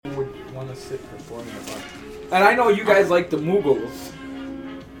want to sit before me. And I know you guys like the Moogles.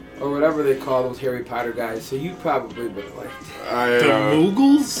 Or whatever they call those Harry Potter guys, so you probably would have liked it. The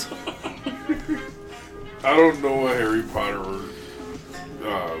Moogles? I don't know a Harry Potter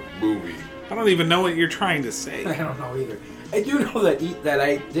movie. I don't even know what you're trying to say. I don't know either. I do know that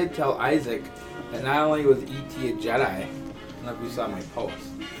I did tell Isaac that not only was E.T. a Jedi, I don't know if you saw my post,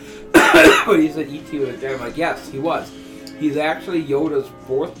 but he said E.T. was a Jedi. I'm like, yes, he was. He's actually Yoda's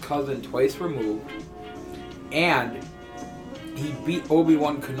fourth cousin twice removed, and he beat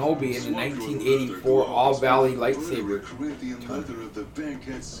Obi-Wan Kenobi in the 1984 All-Valley lightsaber tournament.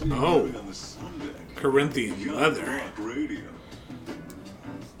 Oh, Corinthian leather.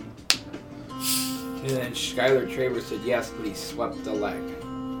 And then Skylar Traver said yes, but he swept the leg.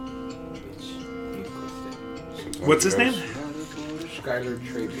 Which you pushed it. What's his name? Skylar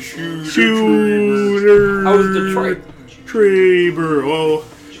Traver. Shooter. How was Detroit? Traver. Oh.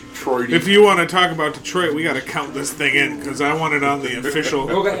 Detroit. If you want to talk about Detroit, we got to count this thing in because I want it on the official.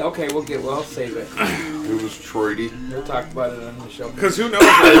 Okay, we'll save it. It was Troity. We'll talk about it on the show. Because who knows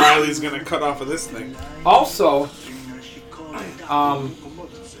what Riley's going to cut off of this thing. Also,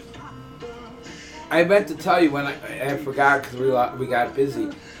 I meant to tell you when I forgot because we got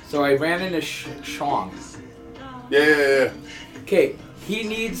busy. So I ran into Sean. Yeah. Okay, he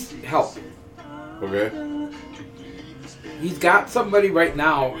needs help. Okay. He's got somebody right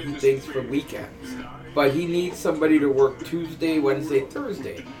now he thinks for weekends, but he needs somebody to work Tuesday, Wednesday,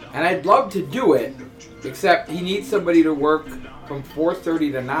 Thursday. And I'd love to do it, except he needs somebody to work from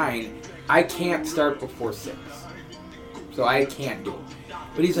 4:30 to 9. I can't start before 6. So I can't do it.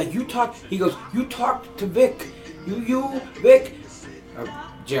 But he's like, you talk to Vic. Vic.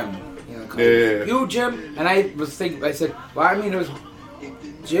 Jim. Yeah. You, Jim. And I was thinking, I said, well, I mean, it was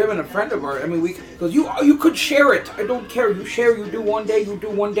Jim and a friend of ours. I mean, because you could share it. I don't care. You share. You do one day. You do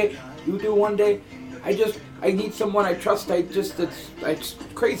one day. You do one day. I need someone I trust. It's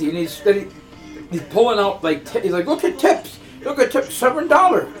crazy. And he's pulling out he's like, look at tips. Look at tips. $7.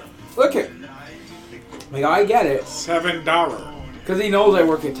 Look at. Like, I get it. $7. Because he knows I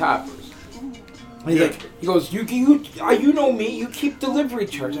work at Toppers. And he's like, he goes, you know me. You keep delivery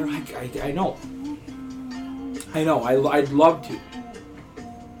charge. I'm like, I know. I'd love to.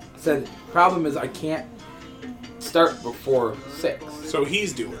 Said, problem is I can't start before 6. So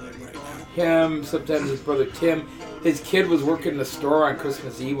he's doing it right now. Him, sometimes his brother Tim. His kid was working in the store on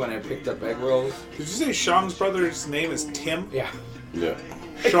Christmas Eve when I picked up egg rolls. Did you say Sean's brother's name is Tim? Yeah. Yeah.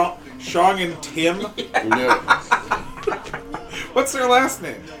 Sean and Tim? Yeah. What's their last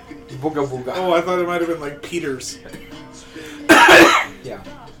name? Booga Booga. Oh, I thought it might have been like Peters. Yeah.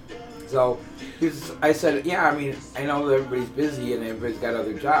 So I said, yeah, I mean, I know that everybody's busy and everybody's got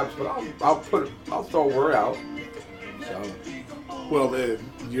other jobs, but I'll throw a word out. So. Well,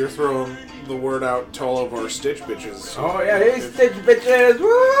 you're throwing the word out to all of our Stitch bitches. Oh yeah, hey Stitch bitches! Woo,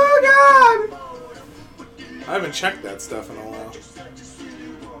 God! I haven't checked that stuff in a while.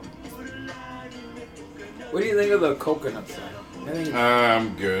 What do you think of the coconut sign?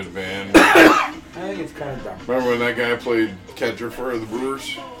 I'm good, man. I think it's kind of dumb. Remember when that guy played catcher for the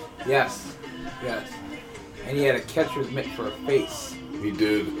Brewers? Yes. And he had a catcher's mitt for a face. He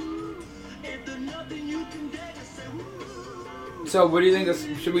did. So what do you think of,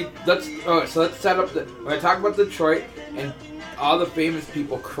 let's set up when I talk about Detroit and all the famous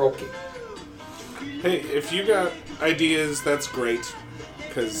people croaking. Hey, if you got ideas, that's great.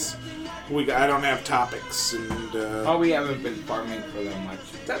 Because I don't have topics. And we haven't been farming for them much.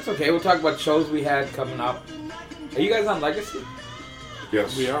 That's okay. We'll talk about shows we had coming up. Are you guys on Legacy?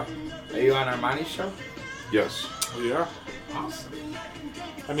 Yes. We are. Are you on Armani's show? Yes. We are. Awesome.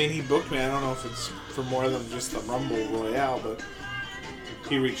 I mean, he booked me. I don't know if it's for more than just the Rumble Royale, but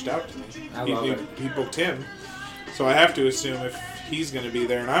he reached out to me. I love it. He booked him. So I have to assume if he's going to be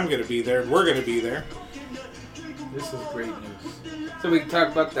there and I'm going to be there and we're going to be there. This is great news. So we can talk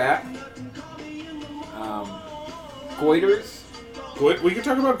about that. Goiters. We can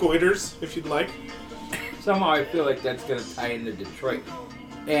talk about goiters if you'd like. Somehow I feel like that's going to tie into Detroit.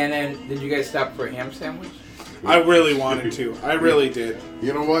 And then, did you guys stop for a ham sandwich? I really wanted to. I really did.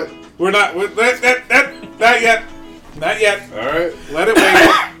 You know what? Not yet. Not yet. All right. Let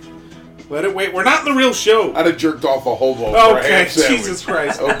it wait. We're not in the real show. I'd have jerked off a hobo for a Okay, ham sandwich. Jesus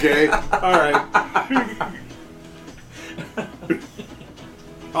Christ. Okay. All right.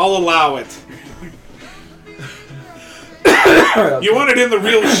 I'll allow it. You want it in the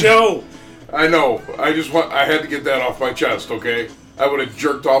real show. I know. I had to get that off my chest, okay? I would have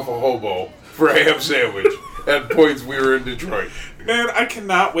jerked off a hobo for a ham sandwich at points we were in Detroit. Man, I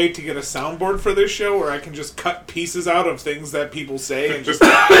cannot wait to get a soundboard for this show where I can just cut pieces out of things that people say and just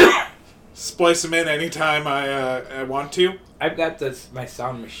splice them in anytime I want to. I've got my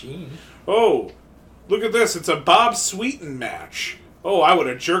sound machine. Oh, look at this. It's a Bob Sweeten match. Oh, I would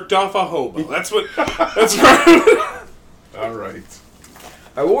have jerked off a hobo. That's right. All right.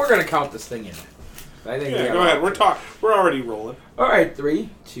 Well, we're going to count this thing in. I think Yeah, go ahead. We're already rolling. All right, 3,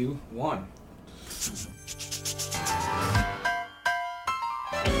 2, 1.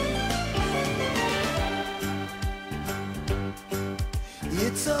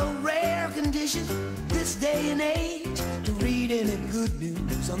 It's a rare condition this day and age to read any good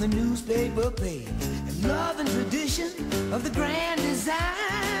news on the newspaper page. And love and tradition of the grand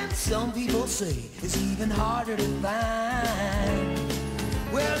design, some people say is even harder to find.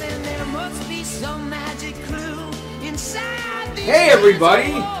 Well, then there must be some magic clue inside these. Hey,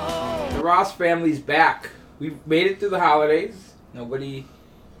 everybody! walls. The Ross family's back. We made it through the holidays. Nobody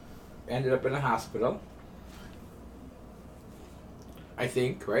ended up in a hospital. I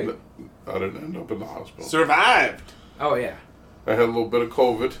think, right? I didn't end up in the hospital. Survived. Oh, yeah. I had a little bit of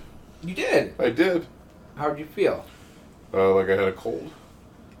COVID. You did? I did. How'd you feel? Like I had a cold.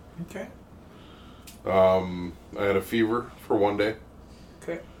 Okay. I had a fever for one day.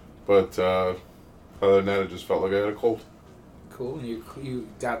 Okay. But other than that, it just felt like I had a cold. Cool. And you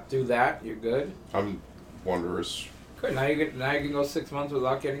got through that. You're good? I'm wondrous. Good. Now you can go 6 months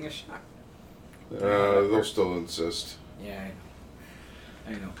without getting a shot. They'll still insist. Yeah,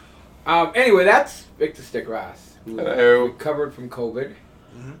 I know. Anyway, that's Victor Stick Ross, who Hello. recovered from COVID.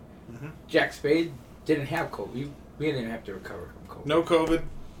 Mm-hmm. Mm-hmm. Jack Spade didn't have COVID. We didn't have to recover from COVID. No COVID.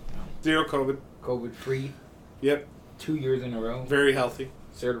 Zero COVID. COVID free. Yep. 2 years in a row. Very healthy.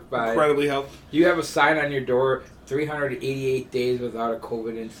 Certified. Incredibly healthy. You have a sign on your door: 388 days without a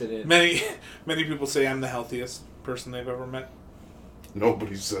COVID incident. Many people say I'm the healthiest person they've ever met.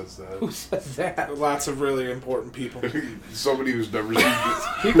 Nobody says that. Who says that? Lots of really important people. Somebody who's never seen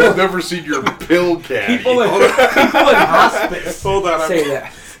who's never seen your pill caddy. People in hospice Hold on, say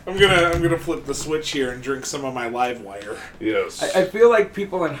that. I'm gonna flip the switch here and drink some of my live wire. Yes. I feel like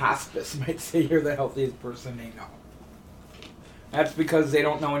people in hospice might say you're the healthiest person they know. That's because they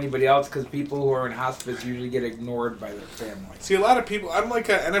don't know anybody else, because people who are in hospice usually get ignored by their family. See, a lot of people... I'm like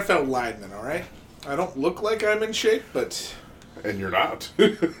an NFL lineman, all right? I don't look like I'm in shape, but... And you're not.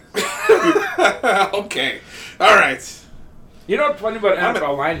 Okay. All right. You know what's funny about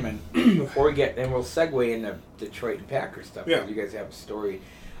NFL linemen? Before we get... And we'll segue into Detroit and Packers stuff. Yeah. You guys have a story.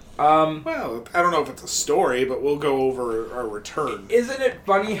 Well, I don't know if it's a story, but we'll go over our return. Isn't it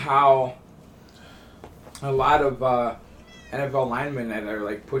funny how a lot of NFL linemen that are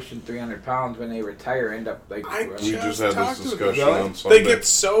like pushing 300 pounds when they retire end up like... We just had this discussion Really? on Sunday. They get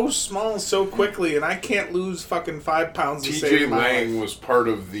so small so quickly, and I can't lose fucking 5 pounds to TJ save my Lang life. was part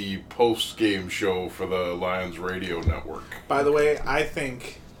of the post-game show for the Lions radio network. By the way, I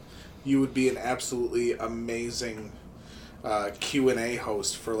think you would be an absolutely amazing Q&A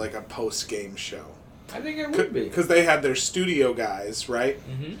host for like a post-game show. I think it would be. Because they had their studio guys, right?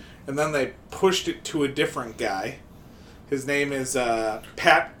 Mm-hmm. And then they pushed it to a different guy. His name is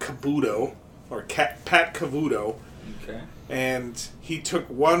Pat Cavuto, or Pat Cavuto. Okay. And he took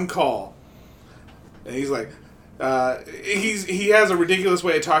one call. And he's like, he has a ridiculous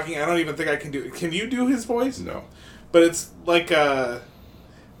way of talking. I don't even think I can do it. Can you do his voice? No. But it's like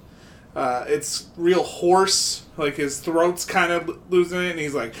it's real hoarse. Like his throat's kind of losing it. And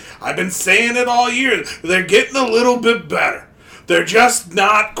he's like, I've been saying it all year. They're getting a little bit better. They're just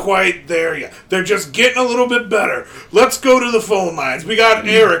not quite there yet. They're just getting a little bit better. Let's go to the phone lines. We got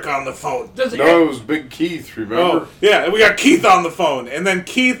Eric on the phone. No, it was Big Keith, remember? Oh, yeah, we got Keith on the phone. And then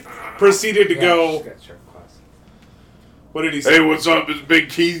Keith proceeded to go... What did he say? Hey, what's up? It's Big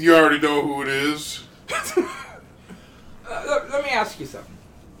Keith. You already know who it is. Let me ask you something.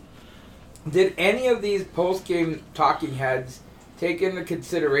 Did any of these post-game talking heads take into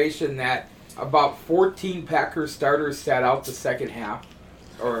consideration that about 14 Packers starters sat out the second half?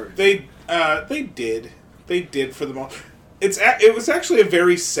 Or They did. They did for the most. It was actually a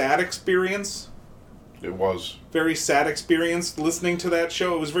very sad experience. It was. Very sad experience listening to that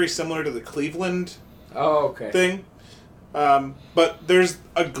show. It was very similar to the Cleveland thing. But there's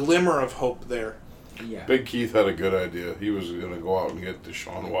a glimmer of hope there. Yeah. Big Keith had a good idea. He was going to go out and get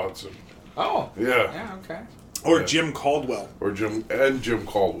Deshaun Watson. Oh. Yeah. Yeah, okay. Or Jim Caldwell. Or Jim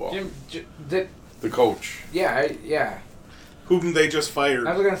Caldwell. The coach. Yeah. Whom they just fired.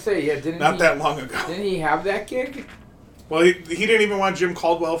 I was going to say, yeah, Not that long ago. Didn't he have that gig? Well, he didn't even want Jim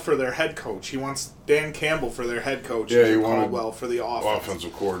Caldwell for their head coach. He wants Dan Campbell for their head coach. Yeah, and he Jim wanted Caldwell for the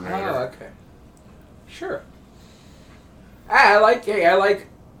offensive coordinator. Oh, okay. Sure. I like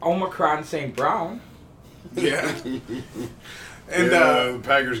Omicron St. Brown. Yeah. And the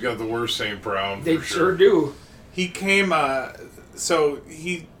Packers got the worst St. Brown. They for sure do. he came. So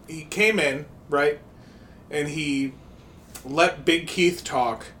he came in, right, and he let Big Keith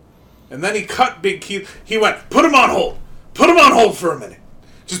talk, and then he cut Big Keith. He went, "Put him on hold. Put him on hold for a minute.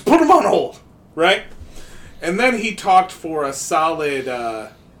 Just put him on hold." Right? And then he talked for a solid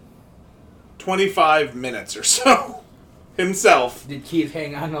 25 minutes or so himself. Did Keith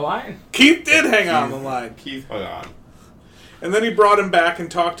hang on the line? Keith did hang on the line. Keith hung on. And then he brought him back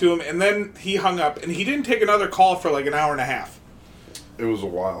and talked to him, and then he hung up, and he didn't take another call for like an hour and a half. It was a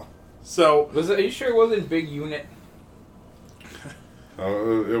while. So Are you sure it wasn't Big Unit?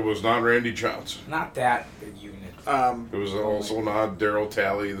 It was not Randy Johnson. Not that Big Unit. It was also not Daryl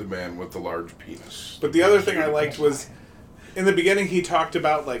Talley, the man with the large penis. But the other thing I liked was, in the beginning he talked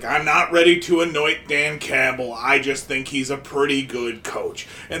about, like, I'm not ready to anoint Dan Campbell. I just think he's a pretty good coach.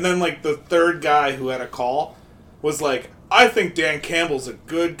 And then, like, the third guy who had a call was like, I think Dan Campbell's a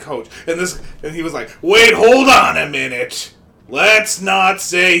good coach. And he was like, wait, hold on a minute. Let's not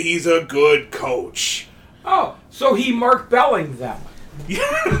say he's a good coach. Oh, so he Mark Belling them.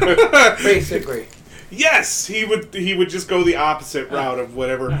 Basically. Yes, he would just go the opposite route of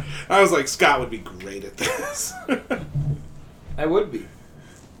whatever. I was like, Scott would be great at this. I would be.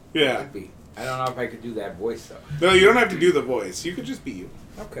 Yeah. Would be. I don't know if I could do that voice though. No, you don't have to do the voice. You could just be you.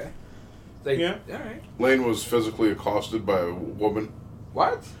 Okay. Like, Yeah. All right. Lane was physically accosted by a woman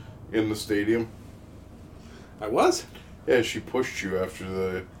What? in the stadium. I was? Yeah, she pushed you after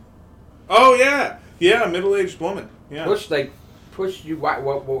the... Oh, yeah. Yeah, a middle-aged woman. Yeah. Push you.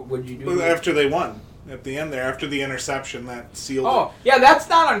 What would you do? After they won. At the end there, after the interception that sealed Oh, yeah, that's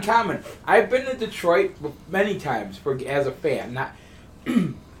not uncommon. I've been to Detroit many times as a fan. Not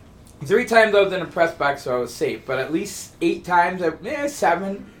 3 times I was in the press box, so I was safe. But at least 8 times,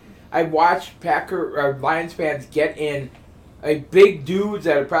 7, I watched Lions fans get in big dudes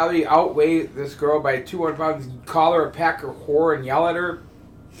that would probably outweigh this girl by 200 pounds, call her a Packer whore and yell at her.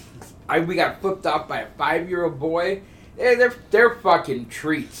 We got flipped off by a 5-year-old boy. They're fucking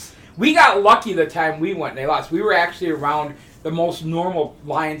treats. We got lucky the time we went and they lost. We were actually around the most normal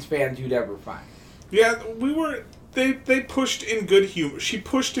Lions fans you'd ever find. Yeah, we were... They pushed in good humor. She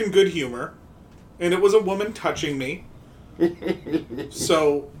pushed in good humor. And it was a woman touching me.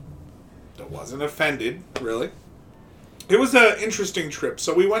 So, I wasn't offended, really. It was an interesting trip.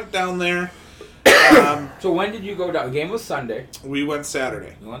 So we went down there. So when did you go down? The game was Sunday. We went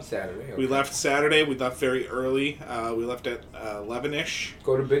Saturday. You went Saturday. Okay. We left Saturday. We left very early. We left at 11-ish.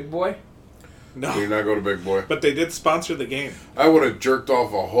 Go to Big Boy? No. Did not go to Big Boy. But they did sponsor the game. I would have jerked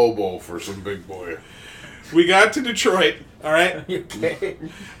off a hobo for some Big Boy. We got to Detroit, all right? Okay.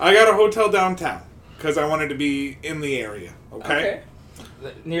 I got a hotel downtown because I wanted to be in the area, okay?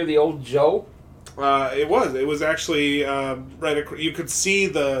 Near the old Joe? It was actually right across. You could see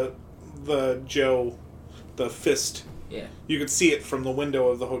the Joe, the fist. Yeah. You could see it from the window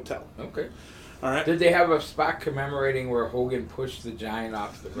of the hotel. Okay. All right? Did they have a spot commemorating where Hogan pushed the Giant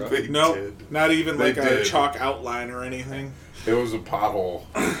off the roof? They No, did. not even They like a did. chalk outline or anything. It was a pothole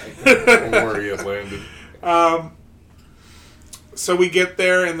from where he had landed. So we get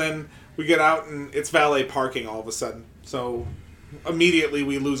there, and then we get out, and it's valet parking all of a sudden. So immediately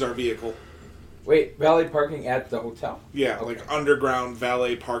we lose our vehicle. Wait, valet parking at the hotel? Yeah, Okay. like underground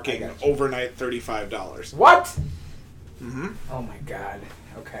valet I parking, got you. overnight $35. What? Mm-hmm. Oh my god.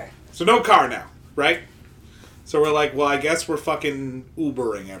 Okay. So no car now, right? So we're like, well, I guess we're fucking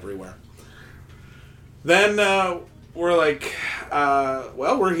Ubering everywhere. Then we're like,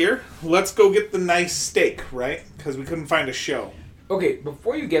 well, we're here. Let's go get the nice steak, right? Because we couldn't find a show. Okay,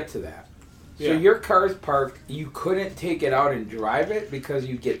 before you get to that, so Yeah. your car's parked, you couldn't take it out and drive it because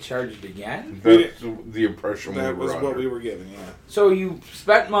you'd get charged again? That's the impression That we was were what under. we were given, yeah. So you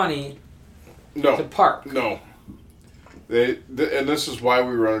spent money No. to park. No. And this is why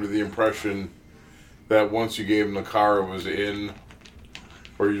we were under the impression that once you gave them the car, it was in,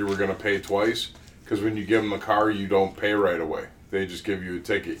 or you were going to pay twice. Because when you give them the car, you don't pay right away. They just give you a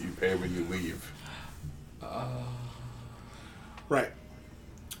ticket. You pay when you leave. Right.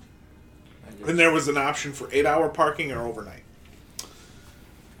 And there was an option for 8-hour parking or overnight.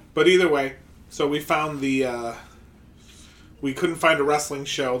 But either way, so we found we couldn't find a wrestling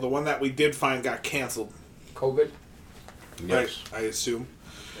show. The one that we did find got canceled. COVID? Yes. I assume.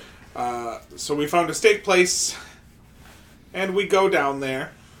 So we found a steak place, and we go down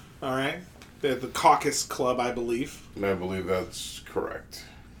there. All right, the Caucus Club, I believe. And I believe that's correct.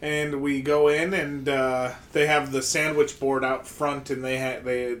 And we go in, and they have the sandwich board out front, and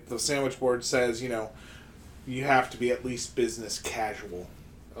the sandwich board says, you have to be at least business casual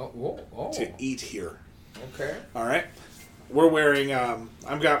Oh. to eat here. Okay. All right. we're wearing.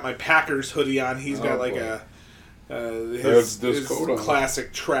 I've got my Packers hoodie on. He's got like his coat on.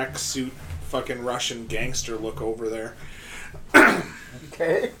 classic track suit, fucking Russian gangster look over there.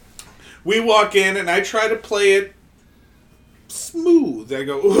 Okay. We walk in and I try to play it smooth. I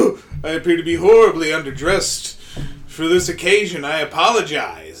go, "Ooh, I appear to be horribly underdressed for this occasion. I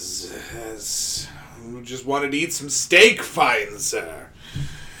apologize. As I just wanted to eat some steak, fine sir."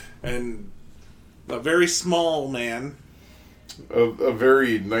 And a very small man. A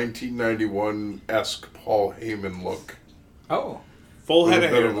very 1991-esque Paul Heyman look. Oh. Full With head a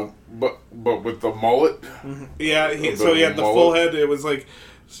of bit hair. but with the mullet. Mm-hmm. Yeah, bit so he of had the mullet. full head. It was like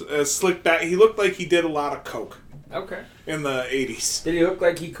slicked back. He looked like he did a lot of coke Okay. in the 80s. Did he look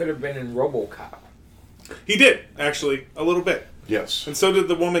like he could have been in RoboCop? He did, actually, a little bit. Yes. And so did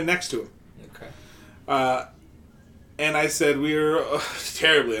the woman next to him. Okay. And I said, "We're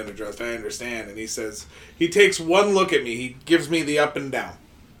terribly underdressed, I understand." And he says, he takes one look at me. He gives me the up and down,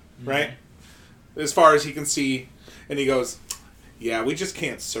 right? As far as he can see. And he goes, "Yeah, we just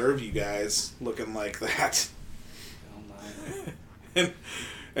can't serve you guys looking like that." Oh my.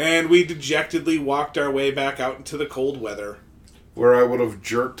 And we dejectedly walked our way back out into the cold weather. Where I would have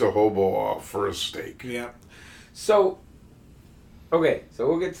jerked a hobo off for a steak. Yeah. So, okay, so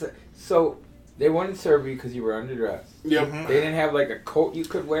we'll get to... So, they wouldn't serve you because you were underdressed. Yep. Mhm. They didn't have like a coat you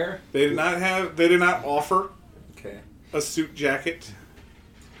could wear? They did not offer Okay. a suit jacket.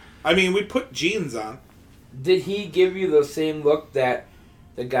 I mean, we put jeans on. Did he give you the same look that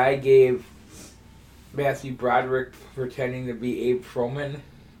the guy gave Matthew Broderick pretending to be Abe Froman?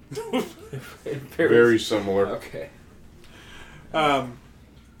 Very similar. Okay.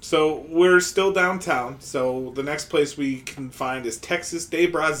 So we're still downtown. So the next place we can find is Texas de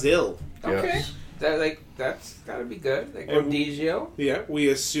Brazil. Okay. Yes. That's gotta be good. Like And- Rodizio. Yeah, we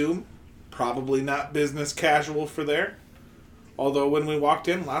assume probably not business casual for there. Although when we walked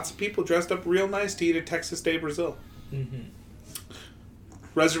in, lots of people dressed up real nice to eat at Texas de Brazil. Mm-hmm.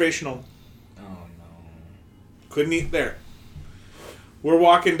 Reservation only. Oh no. Couldn't eat there. We're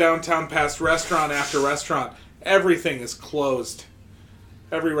walking downtown past restaurant after restaurant. Everything is closed.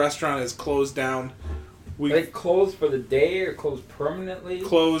 Every restaurant is closed down. We Are they closed for the day or closed permanently?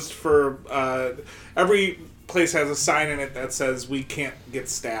 closed for... every place has a sign in it that says we can't get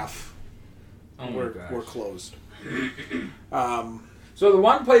staff. Oh my we're gosh. closed. So the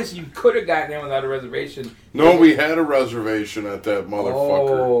one place you could have gotten in without a reservation... No, we had a reservation at that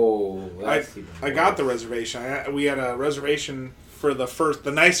motherfucker. Oh, that's even I got the worse. reservation. We had a reservation for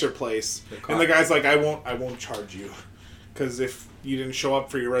the nicer place, and the guy's like, I won't charge you, because if you didn't show up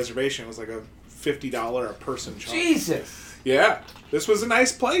for your reservation, it was like a $50 a person charge. Jesus. Yeah, this was a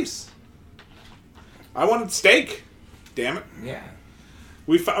nice place. I wanted steak. Damn it. Yeah.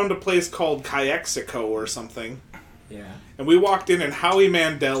 We found a place called Kayexico or something, Yeah. and we walked in, and Howie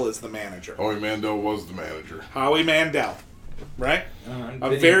Mandel is the manager. Howie Mandel was the manager. Howie Mandel, right?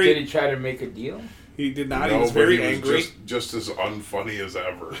 Did he try to make a deal? He did not. No, He was but very he was angry. just as unfunny as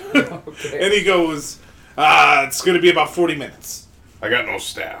ever. Okay. And he goes, it's going to be about 40 minutes. I got no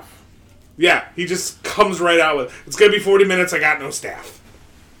staff. Yeah, he just comes right out with, it's going to be 40 minutes, I got no staff.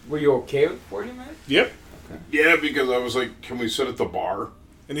 Were you okay with 40 minutes? Yep. Yeah, because I was like, can we sit at the bar?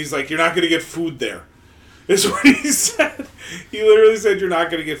 And he's like, you're not going to get food there. Is what he said. He literally said, you're not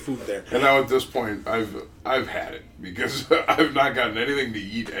going to get food there. And now at this point, I've had it because I've not gotten anything to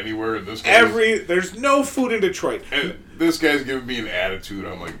eat anywhere in this. There's no food in Detroit. And this guy's giving me an attitude.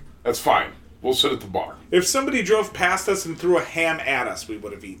 I'm like, that's fine. We'll sit at the bar. If somebody drove past us and threw a ham at us, we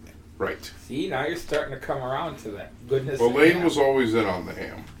would have eaten it. Right. See, now you're starting to come around to that goodness. Well, of Lane ham. was always in on the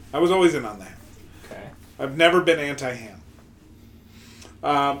ham. I was always in on that. Okay. I've never been anti-ham.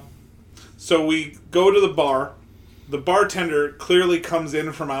 So we go to the bar. The bartender clearly comes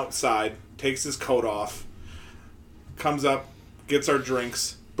in from outside, takes his coat off, comes up, gets our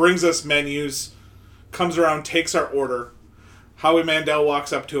drinks, brings us menus, comes around, takes our order. Howie Mandel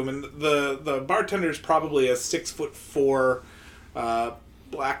walks up to him, and the bartender is probably a 6'4"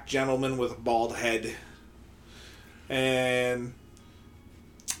 black gentleman with a bald head. And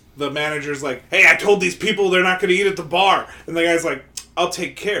the manager's like, hey, I told these people they're not going to eat at the bar. And the guy's like, I'll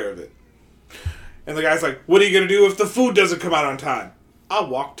take care of it. And the guy's like, what are you going to do if the food doesn't come out on time? I'll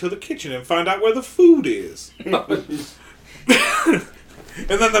walk to the kitchen and find out where the food is. And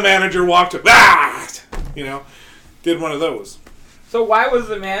then the manager walked up, did one of those. So why was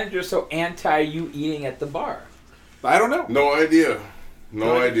the manager so anti you eating at the bar? I don't know. No idea.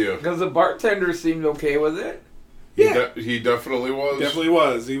 No idea. Because the bartender seemed okay with it. Yeah. He definitely was. Definitely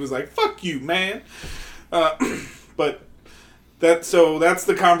was. He was like, fuck you, man. But that's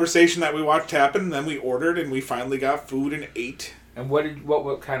the conversation that we watched happen. And then we ordered, and we finally got food and ate. And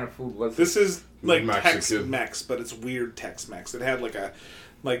what kind of food was This is like Mexican. Tex-Mex, but it's weird Tex-Mex. It had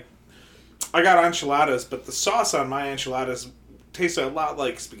I got enchiladas, but the sauce on my enchiladas tasted a lot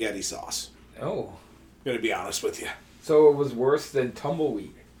like spaghetti sauce. Oh. I'm going to be honest with you. So it was worse than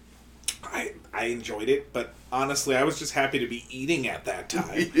tumbleweed. I enjoyed it, but honestly, I was just happy to be eating at that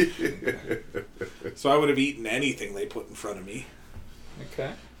time. So I would have eaten anything they put in front of me.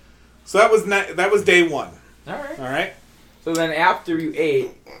 Okay. So that was day one. All right. All right. So then after you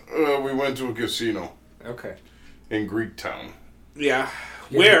ate... we went to a casino. Okay. In Greektown. Yeah.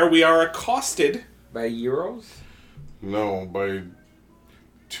 Where we are accosted... By euros? No, by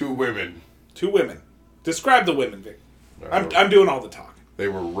 2 women. 2 women. Describe the women, Vic. I'm doing all the talk. They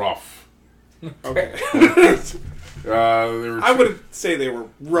were rough. Okay. I wouldn't say they were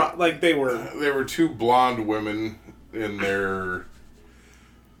rough. Like, they were... They were 2 blonde women in their,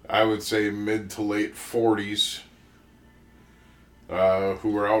 I would say, mid to late 40s.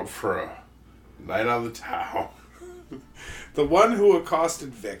 Who were out for a night on the town. The one who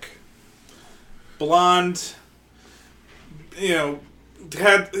accosted Vic, blonde,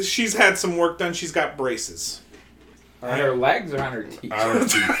 she's had some work done. She's got braces. On her legs or on her teeth? On her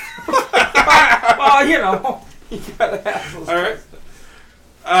teeth. Well, you gotta have those. All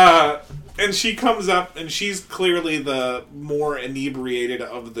right. And she comes up, and she's clearly the more inebriated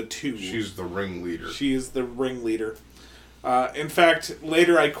of the 2. She's the ringleader. She is the ringleader. In fact,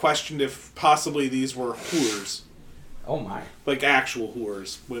 later I questioned if possibly these were whores. Oh, my. Like actual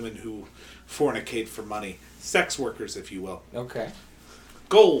whores. Women who fornicate for money. Sex workers, if you will. Okay.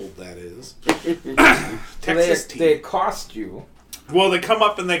 Gold, that is. Texas tea. They cost you. Well, they come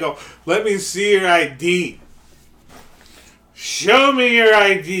up and they go, "Let me see your ID. Show me your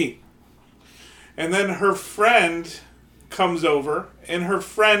ID." And then her friend comes over, and her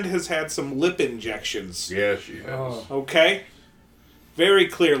friend has had some lip injections. Yeah, she has. Oh. Okay? Very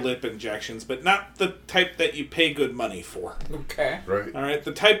clear lip injections, but not the type that you pay good money for. Okay. Right. All right?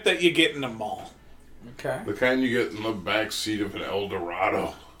 The type that you get in a mall. Okay. The kind you get in the back seat of an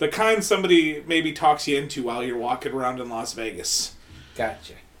Eldorado. The kind somebody maybe talks you into while you're walking around in Las Vegas.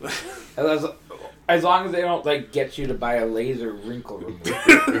 Gotcha. As long as they don't get you to buy a laser wrinkle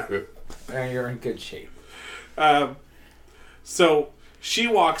remover, then you're in good shape. So she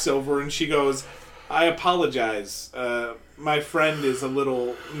walks over and she goes, "I apologize. My friend is a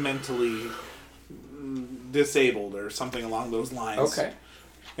little mentally disabled," or something along those lines. Okay.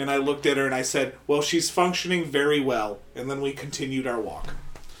 And I looked at her and I said, "Well, she's functioning very well." And then we continued our walk.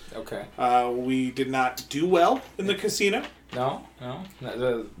 Okay. We did not do well in the casino. No.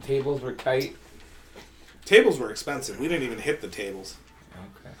 The tables were tight. Tables were expensive. We didn't even hit the tables.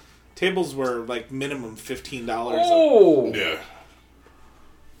 Okay. Tables were minimum $15. Oh! Yeah.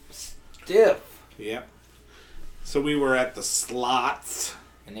 Stiff. Yep. So we were at the slots.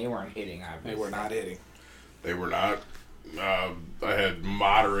 And they weren't hitting, obviously. They were not hitting. They were not. I had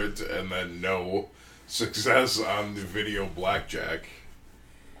moderate and then no success on the video blackjack.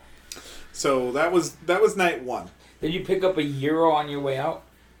 So that was night 1. Did you pick up a euro on your way out?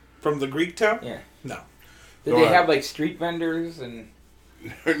 From the Greek town? Yeah. No. Did they have street vendors and...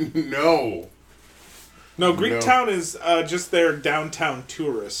 No. No, Greek town is just their downtown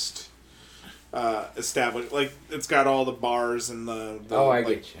tourist established. It's got all the bars and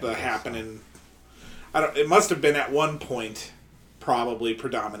the happening. It must have been at one point probably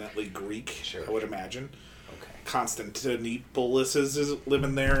predominantly Greek, sure, I would imagine. Okay. Constantinopolis is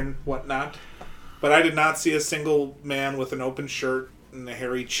living there and whatnot. But I did not see a single man with an open shirt and a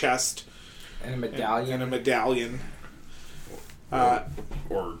hairy chest. And a medallion.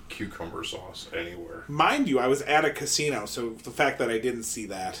 Or cucumber sauce anywhere. Mind you, I was at a casino, so the fact that I didn't see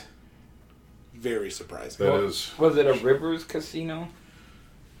that, very surprising. Was it a Rivers casino?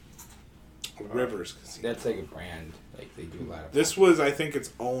 Rivers Casino. That's like a brand. They do a lot of... This was, I think,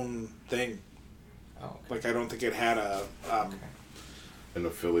 its own thing. Oh. Okay. I don't think it had a... An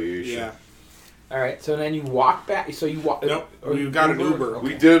affiliation. Yeah. All right, so then you walk back. So you walk... Nope, you got an Uber. Okay.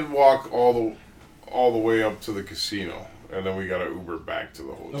 We did walk all the way up to the casino, and then we got an Uber back to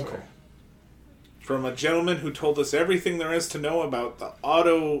the hotel. Okay. From a gentleman who told us everything there is to know about the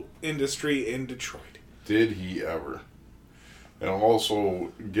auto industry in Detroit. Did he ever? And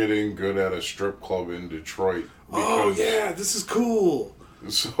also getting good at a strip club in Detroit. Oh, yeah, this is cool.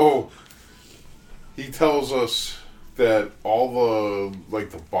 So, he tells us that all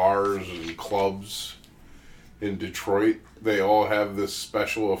the bars and clubs in Detroit, they all have this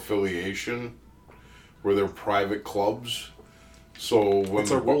special affiliation where they're private clubs. So when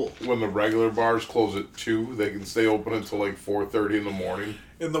It's a rule. when the regular bars close at 2, they can stay open until like 4:30 in the morning.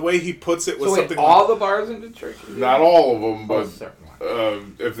 And the way he puts it was So wait, something all like, the bars in Detroit? Not all of them, but certain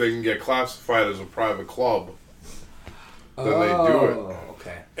ones. if they can get classified as a private club, then they do it. Oh,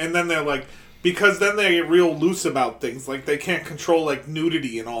 okay. and then they're like, because then they get real loose about things. Like, they can't control, like,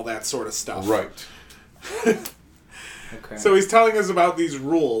 nudity and all that sort of stuff. Right. Okay. So he's telling us about these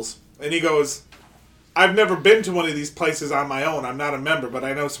rules, and he goes, I've never been to one of these places on my own. I'm not a member, but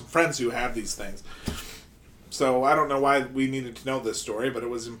I know some friends who have these things. So I don't know why we needed to know this story, but it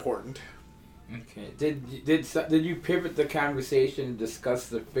was important. Okay. Did you pivot the conversation and discuss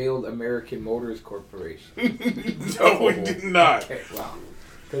the failed American Motors Corporation? No, we did not. Okay, well,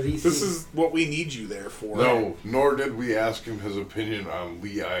 This is what we need you there for. No, nor did we ask him his opinion on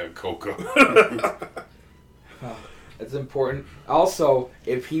Lee Iacocca. That's important. Also,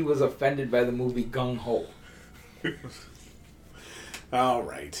 if he was offended by the movie Gung Ho, All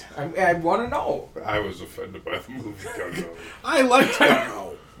right. I want to know. I was offended by the movie Gung I liked Gung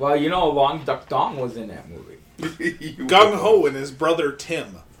Ho. Well, you know, Long Duck Dong was in that movie. Ho. Gung Ho and his brother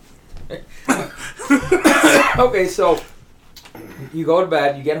Tim. Okay, so you go to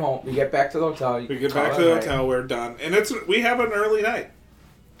bed, you get home, you get back to the hotel. We get back to the hotel, we're done. And we have an early night,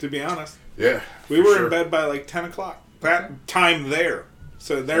 to be honest. Yeah. We were sure. in bed by like 10 o'clock. That time there.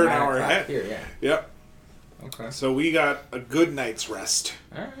 So they're an hour ahead. Here, yeah. Yep. Okay. So we got a good night's rest.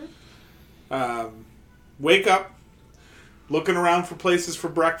 All right. Wake up, looking around for places for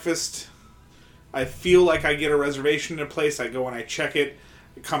breakfast. I feel like I get a reservation in a place. I go and I check it.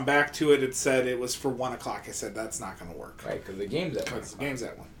 I come back to it. It said it was for 1 o'clock. I said, that's not going to work. Right, because the game's at 1. Because the game's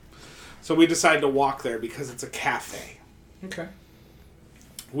at 1. So we decide to walk there because it's a cafe. Okay.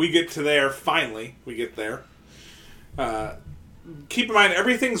 We get to there, finally. We get there. Keep in mind,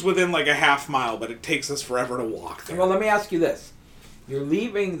 everything's within like a half mile, but it takes us forever to walk there. Well, let me ask you this. You're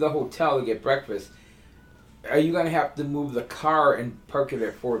leaving the hotel to get breakfast. Are you going to have to move the car and park it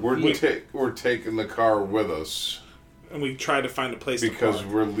at Ford? We're taking the car with us And we try to find a place because to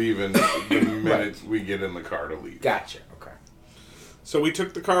park. we're leaving the minute we get in the car to leave. Gotcha. Okay. So we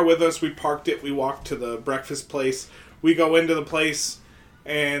took the car with us, we parked it, we walked to the breakfast place. We go into the place,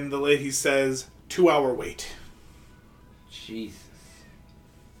 and the lady says, 2-hour wait. Jesus.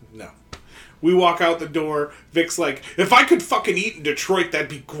 No. We walk out the door. Vic's like, if I could fucking eat in Detroit, that'd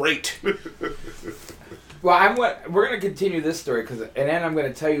be great. Well, we're going to continue this story, and then I'm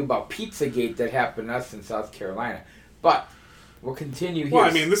going to tell you about Pizzagate that happened to us in South Carolina. But we'll continue here. Well, I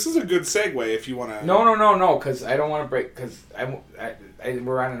mean, this is a good segue if you want to... No, because I don't want to break, because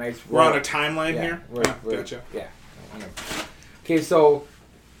we're on a nice... We're on a timeline here? Gotcha. Yeah. Okay, so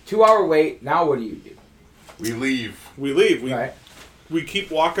 2-hour wait. Now what do you do? We leave. We leave. Right. We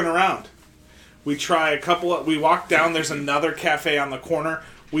keep walking around. We try we walk down, there's another cafe on the corner.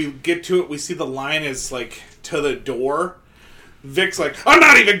 We get to it, we see the line is like to the door. Vic's like, I'm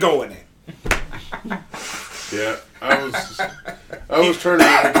not even going in. Yeah, I was trying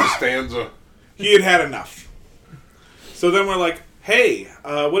to make a stanza. He had enough. So then we're like, hey,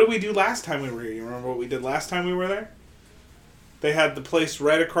 what did we do last time we were here? You remember what we did last time we were there? They had the place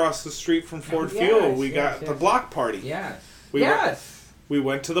right across the street from Ford Field. We got the block party. Yes. We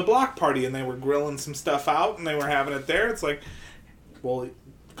went to the block party, and they were grilling some stuff out, and they were having it there. It's like, well,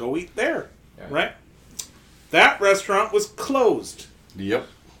 go eat there, right? That restaurant was closed. Yep.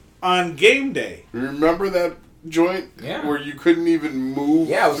 On game day. Remember that joint? Yeah. Where you couldn't even move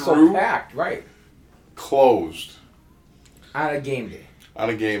Yeah, it was through? so packed, right. Closed. On a game day.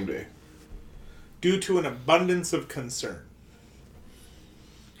 On a game day. Due to an abundance of concern.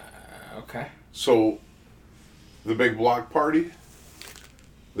 Okay. So, the big block party,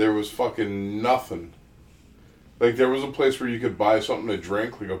 there was fucking nothing. Like, there was a place where you could buy something to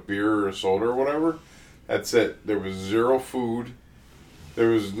drink, like a beer or a soda or whatever. That's it. There was zero food.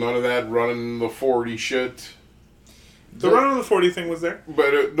 There was none of that running the 40 shit. The run on the 40 thing was there.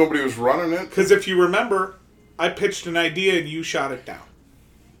 But nobody was running it. Because if you remember, I pitched an idea and you shot it down.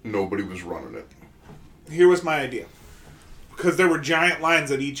 Nobody was running it. Here was my idea. Because there were giant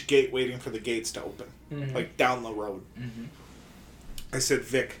lines at each gate waiting for the gates to open. Mm-hmm. Like down the road. Mm-hmm. I said,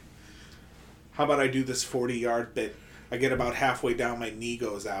 Vic, how about I do this 40-yard bit? I get about halfway down, my knee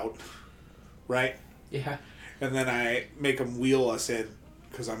goes out. Right? Yeah. And then I make them wheel us in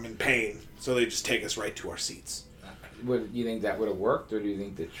because I'm in pain. So they just take us right to our seats. Do you think that would have worked, or do you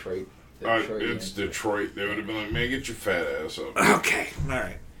think Detroit It's Detroit. They would have been like, man, get your fat ass up. Okay. All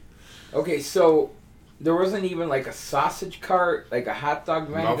right. Okay, so there wasn't even like a sausage cart, like a hot dog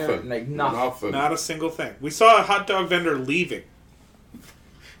vendor? Nothing. Like nothing. Not a single thing. We saw a hot dog vendor leaving.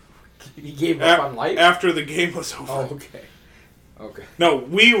 He gave up on life? After the game was over. Oh, okay. Okay. No,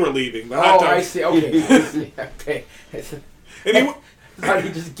 we were leaving. The hot Oh, dog. I see. Okay. I see. Okay. And he, I thought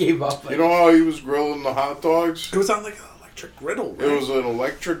he just gave up. You know how he was grilling the hot dogs? it was on like an electric griddle, right? It was an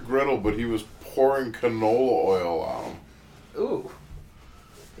electric griddle, but he was pouring canola oil on them. Ooh.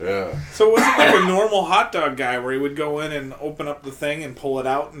 Yeah. So it wasn't like a normal hot dog guy where he would go in and open up the thing and pull it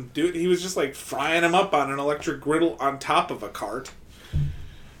out and do it. He was just like frying them up on an electric griddle on top of a cart.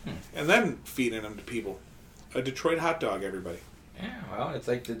 And then feeding them to people. A Detroit hot dog, everybody. Yeah, well, it's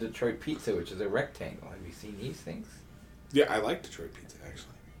like the Detroit pizza, which is a rectangle. Have you seen these things? Yeah, I like Detroit pizza,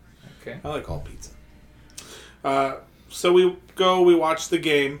 actually. Okay. I like all pizza. So we watch the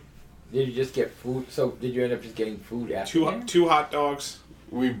game. Did you just get food? So did you end up just getting food after the game? Two hot dogs.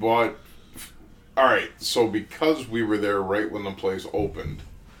 We bought... Alright, so because we were there right when the place opened,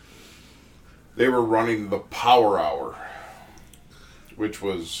 they were running the Power Hour, which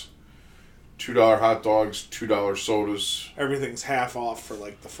was $2 hot dogs, $2 sodas. Everything's half off for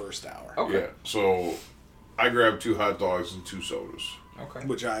like the first hour. Okay. Yeah, so I grabbed 2 hot dogs and 2 sodas. Okay.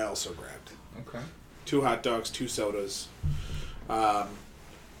 Which I also grabbed. Okay. 2 hot dogs, 2 sodas. That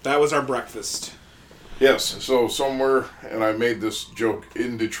was our breakfast. Yes, so somewhere, and I made this joke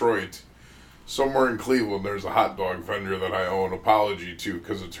in Detroit, somewhere in Cleveland there's a hot dog vendor that I owe an apology to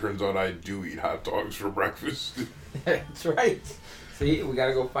because it turns out I do eat hot dogs for breakfast. That's right. See, we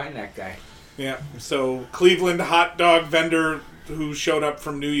gotta go find that guy. Yeah. So Cleveland hot dog vendor who showed up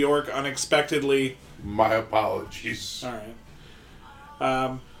from New York unexpectedly. My apologies. All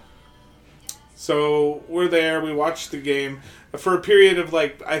right. So we're there. We watch the game. For a period of,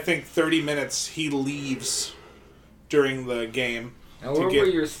 like, I think 30 minutes, he leaves during the game. Now, where were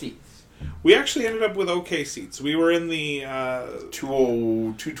your seats? We actually ended up with okay seats. We were in the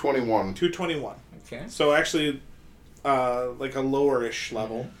 221. 221. Okay. So actually, like a lower-ish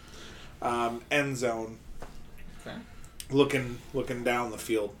level. End zone. Okay. Looking down the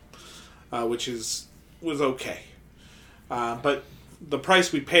field, which was okay. But the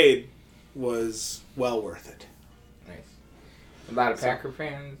price we paid was well worth it. Nice. A lot of Packer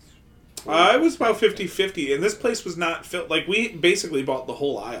fans? It was about 50-50, and this place was not filled. Like, we basically bought the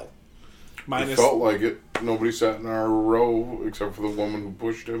whole aisle. It felt like it. Nobody sat in our row except for the woman who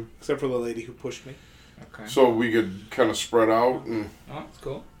pushed him. Except for the lady who pushed me. Okay. So we could kind of spread out. And Oh, that's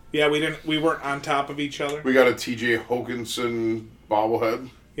cool. Yeah, we weren't on top of each other. we got a T.J. Hawkinson bobblehead.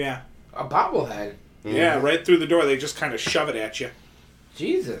 Yeah. A bobblehead? Mm-hmm. Yeah, right through the door. They just kind of shove it at you.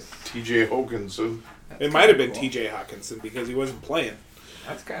 Jesus. T.J. Hawkinson. That's It might have been cool. T.J. Hawkinson because he wasn't playing.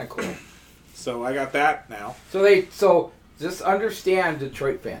 That's kind of cool. So I got that now. So just understand,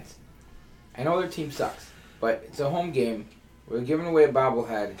 Detroit fans. I know their team sucks, but it's a home game. We're giving away a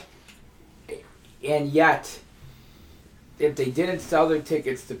bobblehead, and yet, if they didn't sell their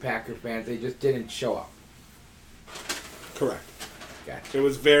tickets to Packer fans, they just didn't show up. Correct. Gotcha. It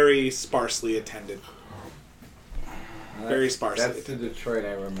was very sparsely attended. Well, Very sparsely That's the attended. Detroit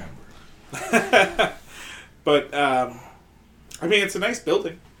I remember. But, I mean, it's a nice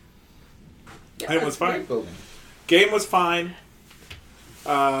building. Yeah, It was it's a great fine. building. Game was fine.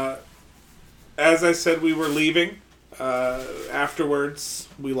 As I said, we were leaving. Afterwards,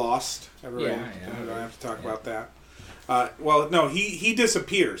 we lost. Everybody, Yeah, I don't have to talk yeah. about that. Well, no, he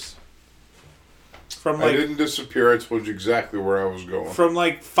disappears. From I like didn't disappear. I told you exactly where I was going. from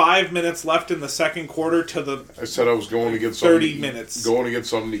like 5 minutes left in the second quarter to the I said I was going to get something 30 to eat. minutes. Going to get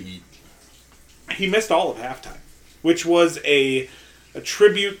something to eat. he missed all of halftime, which was a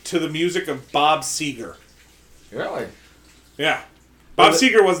tribute to the music of Bob Seger. Really? Yeah, Bob Was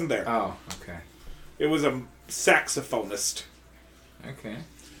it- Seger wasn't there. Oh, okay. It was a saxophonist. Okay.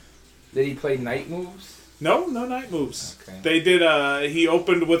 Did he play night moves? No night moves. Okay. They did. He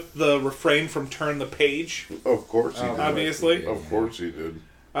opened with the refrain from "Turn the Page," Of course he Oh, did. obviously. Of course he did.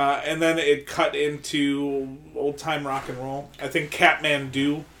 And then it cut into old time rock and roll. I think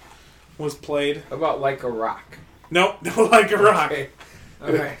Catmandu was played. How about Like a Rock? No, like a rock. Okay.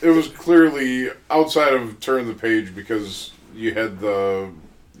 Okay. It was clearly outside of Turn the Page because you had the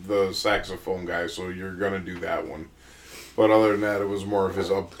saxophone guy, so you're gonna do that one. But other than that, it was more of his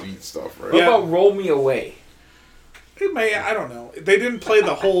upbeat stuff, right? What Yeah. about Roll Me Away? It may. I don't know. They didn't play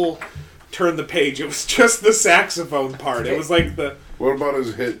the whole "Turn the Page." It was just the saxophone part. It was like the. What about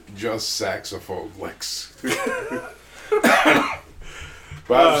his hit Just Saxophone Licks?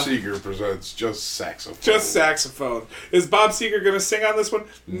 Bob Seger presents Just Saxophone. Just saxophone. Is Bob Seger going to sing on this one?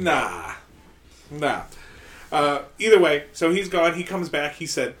 Nah. Either way, so he's gone. He comes back. He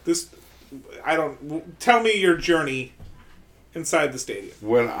said, tell me your journey inside the stadium.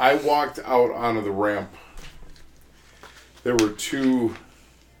 When I walked out onto the ramp, there were 2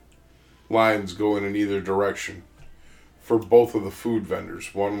 lines going in either direction for both of the food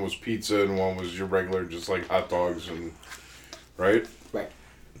vendors. One was pizza and one was your regular, just like hot dogs and right. Right.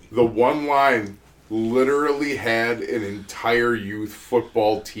 The one line literally had an entire youth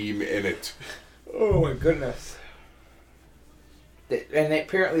football team in it. Oh my goodness. And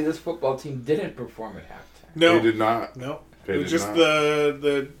apparently this football team didn't perform at halftime. No. They did not. No. They It was did just not.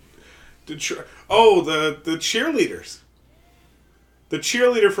 the cheerleaders. The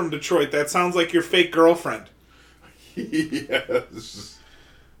cheerleader from Detroit. That sounds like your fake girlfriend. Yes.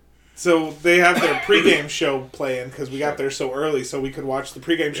 So they have their pregame show playing because we got there so early so we could watch the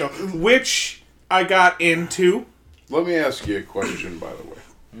pregame show, which I got into. Let me ask you a question, by the way.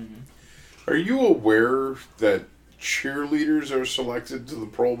 Are you aware that cheerleaders are selected to the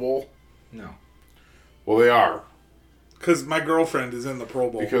Pro Bowl? No. Well, they are. Because my girlfriend is in the Pro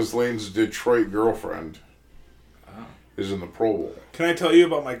Bowl. Because Lane's Detroit girlfriend is in the Pro Bowl. Can I tell you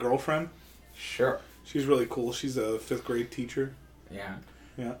about my girlfriend? Sure. She's really cool. She's a 5th grade teacher. Yeah.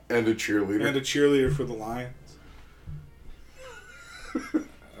 Yeah. And a cheerleader. And a cheerleader for the Lions.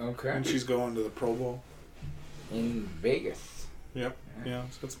 Okay. And she's going to the Pro Bowl. In Vegas. Yep. Yeah.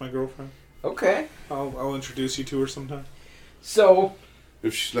 So that's my girlfriend. Okay. I'll introduce you to her sometime. So,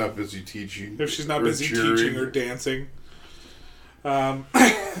 If she's not busy teaching. If she's not or busy cheering. teaching or dancing.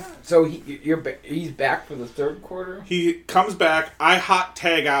 so he's back for the third quarter? He comes back. I hot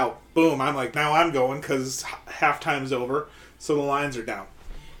tag out. Boom. I'm like, now I'm going because halftime's over. So the lines are down.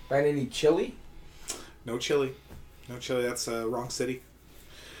 Find any chili? No chili. No chili. That's wrong city.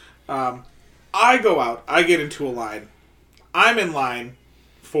 I go out. I get into a line. I'm in line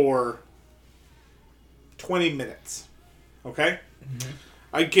for 20 minutes. Okay? Mm-hmm.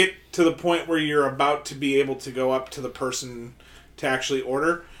 I get to the point where you're about to be able to go up to the person to actually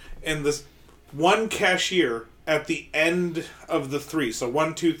order. And this one cashier at the end of the 3, so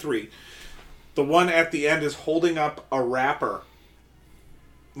 1, 2, 3, the one at the end is holding up a wrapper,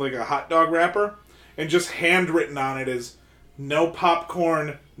 like a hot dog wrapper, and just handwritten on it is no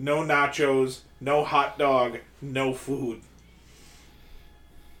popcorn, no nachos, no hot dog, no food.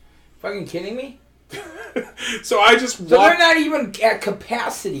 Fucking kidding me? So I just So they're not even at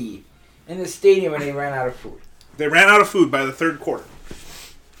capacity in the stadium and they ran out of food. They ran out of food by the third quarter.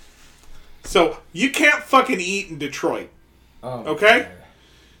 So you can't fucking eat in Detroit. Oh, okay?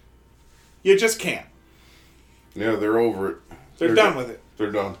 You just can't. Yeah, they're over it. They're done with it.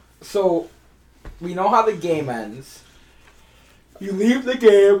 They're done. So, we know how the game ends. You leave the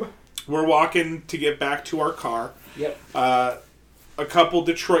game. We're walking to get back to our car. Yep. A couple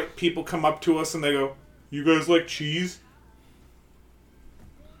Detroit people come up to us and they go, "You guys like cheese?"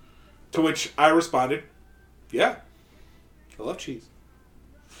 To which I responded, "Yeah, I love cheese."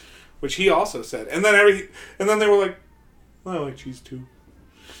 Which he also said, and then they were like, "I like cheese too,"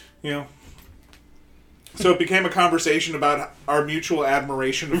 you know. So it became a conversation about our mutual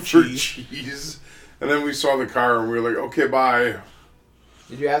admiration of For cheese. cheese. And then we saw the car and we were like, okay, bye.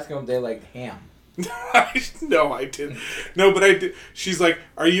 Did you ask them if they liked ham? No, I didn't. No, but I did. She's like,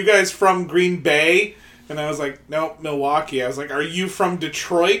 "Are you guys from Green Bay?" And I was like, "No, Milwaukee." I was like, "Are you from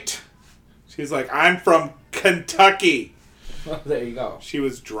Detroit?" She's like, "I'm from Kentucky." Well, there you go. She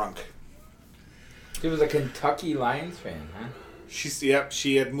was drunk. She was a Kentucky Lions fan, huh?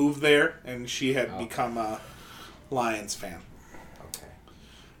 She had moved there and she had become a Lions fan. Okay.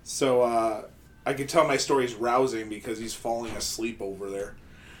 So I can tell my story's rousing because he's falling asleep over there.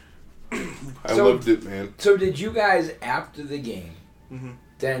 I loved it, man. So did you guys, after the game,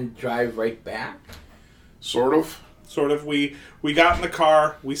 then drive right back? Sort of. Sort of. We got in the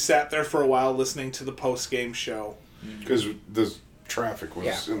car. We sat there for a while listening to the post-game show. Because the traffic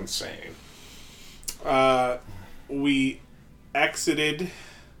was insane. We exited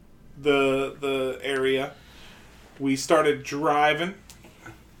the area. We started driving.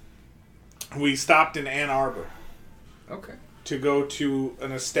 We stopped in Ann Arbor. Okay. To go to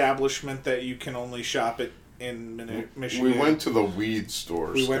an establishment that you can only shop at in Michigan. We went to the weed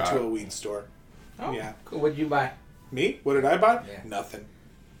store, We went Scott. to a weed store. Oh, Yeah. cool. What did you buy? Me? What did I buy? Yeah. Nothing.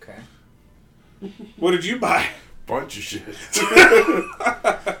 Okay. What did you buy? Bunch of shit.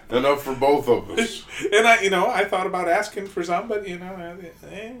 Enough for both of us. And I thought about asking for some, but And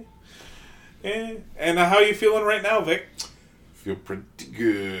how you feeling right now, Vic? Feel pretty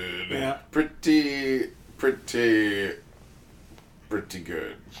good. Yeah. Pretty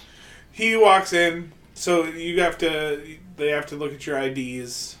good. He walks in, so they have to look at your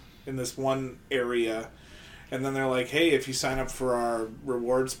IDs in this one area, and then they're like, "Hey, if you sign up for our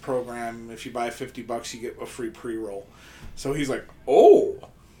rewards program, if you buy $50, you get a free pre-roll." So he's like, "Oh."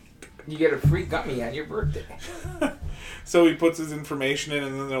 You get a free gummy on your birthday. So he puts his information in,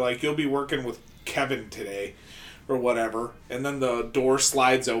 and then they're like, "You'll be working with Kevin today, or whatever, and then the door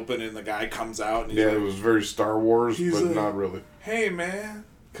slides open and the guy comes out. And he's it was very Star Wars, but like, not really. "Hey, man,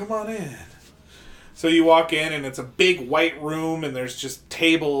 come on in." So you walk in, and it's a big white room, and there's just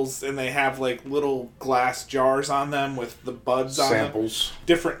tables, and they have, like, little glass jars on them with the buds on them. Samples.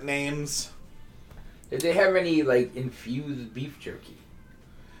 Different names. Did they have any, like, infused beef jerky?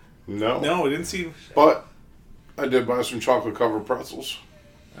 No. No, we didn't see... But I did buy some chocolate-covered pretzels.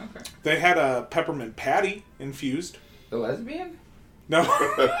 Okay. They had a peppermint patty infused. The lesbian? No.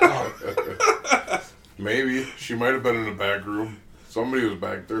 Maybe. She might have been in the back room. Somebody was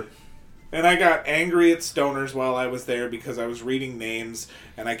back there. And I got angry at stoners while I was there because I was reading names,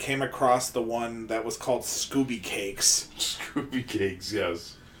 and I came across the one that was called Scooby Cakes. Scooby Cakes,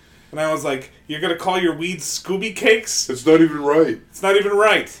 yes. And I was like, "You're going to call your weed Scooby Cakes? It's not even right. It's not even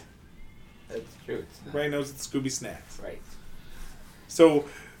right." That's true. It's not. Everybody knows it's Scooby Snacks. Right. So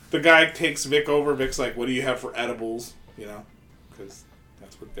the guy takes Vic over. Vic's like, "What do you have for edibles?" You know, because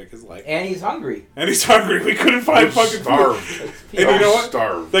that's what Vic is like. And he's hungry. And he's hungry. We couldn't find I'm fucking starved. food. And you know what?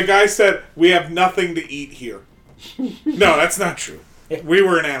 Starved. The guy said, "We have nothing to eat here." No, that's not true. We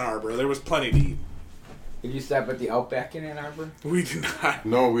were in Ann Arbor. There was plenty to eat. Did you stop at the Outback in Ann Arbor? We did not.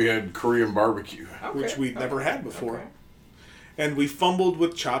 No, we had Korean barbecue. Okay. Which we'd never had before. Okay. And we fumbled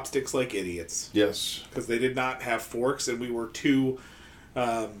with chopsticks like idiots. Yes. Because they did not have forks, and we were too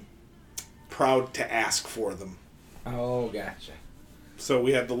proud to ask for them. Oh, gotcha. So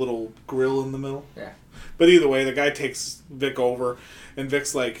we had the little grill in the middle. Yeah. But either way, the guy takes Vic over, and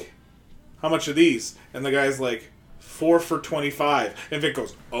Vic's like, "How much are these?" And the guy's like, "4 for $25." And Vic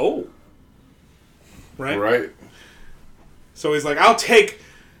goes, "Oh." Right? So he's like, "I'll take..."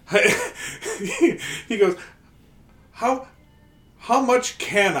 He goes, How much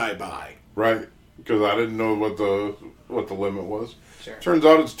can I buy?" Right. Because I didn't know what the limit was. Sure. Turns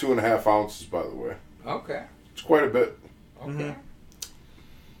out it's 2.5 ounces, by the way. Okay. It's quite a bit. Okay.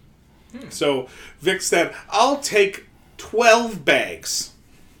 So Vic said, "I'll take 12 bags.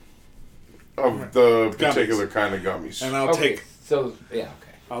 Of the Gummies. particular kind of gummies. And I'll take okay.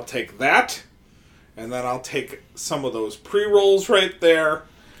 I'll take that, and then I'll take some of those pre-rolls right there."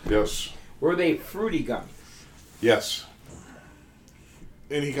 Yes. Were they fruity gummies? Yes.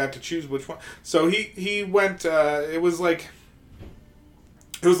 And he got to choose which one. So he went. It was like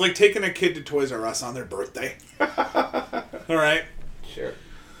taking a kid to Toys R Us on their birthday. All right. Sure.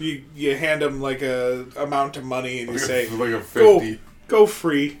 You hand them like a amount of money and you say, like a 50. Go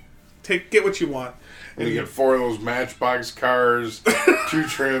free, get what you want. And you get 4 of those Matchbox cars, 2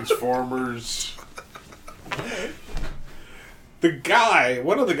 Transformers.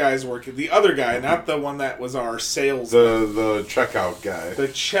 One of the guys working, the other guy, not the one that was our sales. The checkout guy. The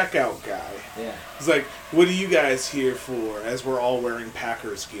checkout guy. Yeah. He's like, "What are you guys here for?" As we're all wearing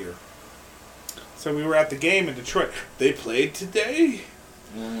Packers gear. So we were at the game in Detroit. They played today.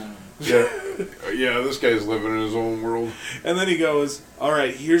 Yeah, this guy's living in his own world. And then he goes, "All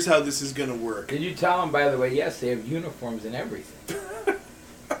right, here's how this is going to work." Did you tell him, by the way, yes, they have uniforms and everything?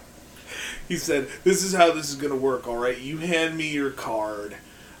 He said, "This is how this is going to work, all right? You hand me your card.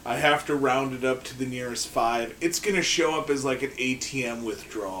 I have to round it up to the nearest 5. It's going to show up as like an ATM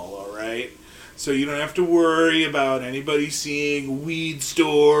withdrawal, all right? So you don't have to worry about anybody seeing weed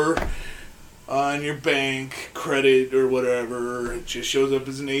store on your bank credit or whatever. It just shows up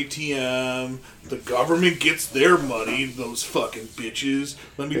as an ATM. The government gets their money, those fucking bitches.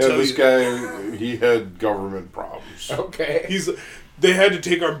 Let me tell you." This guy, he had government problems. Okay. They had to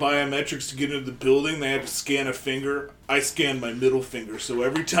take our biometrics to get into the building. They had to scan a finger. I scanned my middle finger, so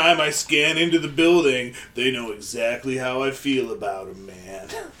every time I scan into the building, they know exactly how I feel about them, man.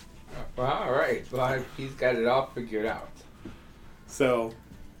 Well, all right. Well, he's got it all figured out. So,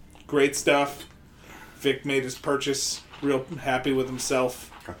 great stuff. Vic made his purchase. Real happy with himself.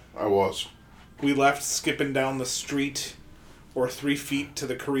 I was. We left skipping down the street, or 3 feet to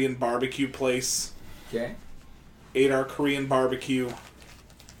the Korean barbecue place. Okay. Ate our Korean barbecue.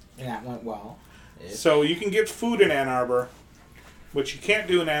 And that went well. So you can get food in Ann Arbor. What you can't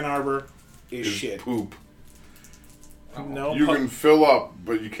do in Ann Arbor is Is shit. poop. No, You can fill up,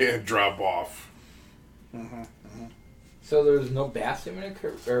 but you can't drop off. So there's no bathroom in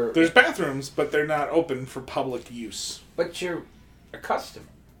or There's bathrooms, but they're not open for public use. but you're a customer.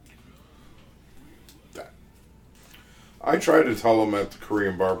 I tried to tell him at the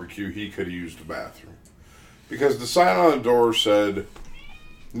Korean barbecue he could have used the bathroom. Because the sign on the door said,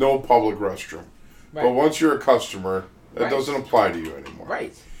 "No public restroom." Right. But once you're a customer, that Right. doesn't apply to you anymore.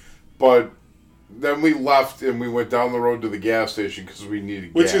 Right. But then we left and we went down the road to the gas station because we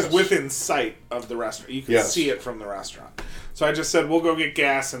needed Which gas. is within sight of the restaurant. You can see it from the restaurant. So I just said, "We'll go get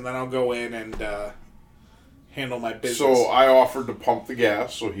gas, and then I'll go in and, handle my business. So I offered to pump the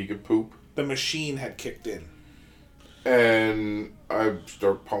gas so he could poop. The machine had kicked in. And I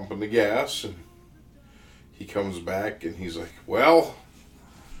start pumping the gas, and he comes back, and he's like, well,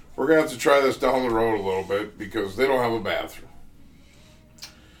 we're going to have to try this down the road a little bit because they don't have a bathroom.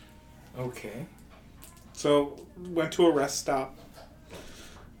 Okay. So, went to a rest stop.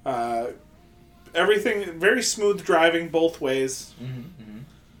 Everything, very smooth driving both ways.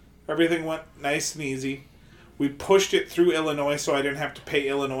 Everything went nice and easy. We pushed it through Illinois so I didn't have to pay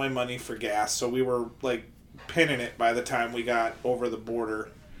Illinois money for gas. So we were, like, pinning it by the time we got over the border.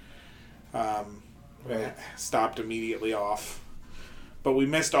 Right. Stopped immediately off. But we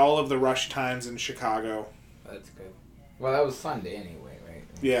missed all of the rush times in Chicago. That's good. Well, that was Sunday anyway, right?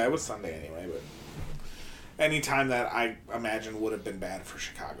 Yeah, it was Sunday anyway, but any time that I imagine would have been bad for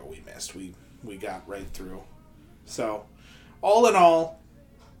Chicago, we missed. We got right through. So, all in all,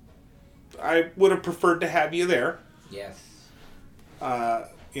 I would have preferred to have you there. Yes.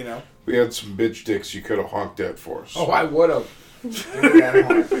 You know. We had some bitch dicks you could have honked at for us. Oh, I would have.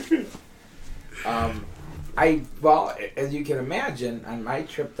 Well, as you can imagine, on my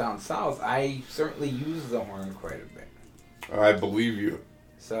trip down south, I certainly use the horn quite a bit. I believe you.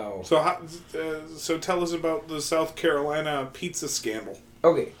 So tell us about the South Carolina pizza scandal.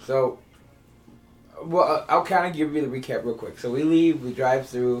 Okay, so I'll kind of give you the recap real quick. So we leave, we drive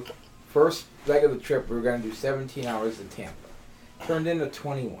through. First leg of the trip, we were going to do 17 hours to Tampa. Turned into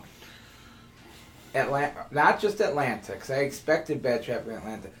 21. Atlanta, not just Atlanta, because I expected bad traffic in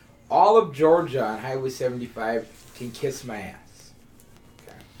Atlanta. All of Georgia on Highway 75 can kiss my ass.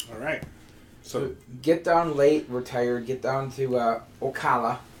 Okay. All right. So get down late, we're tired, get down to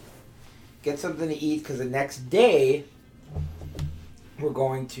Ocala, get something to eat, because the next day we're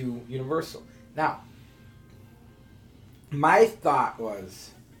going to Universal. Now, my thought was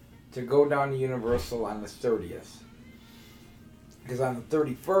to go down to Universal on the 30th, because on the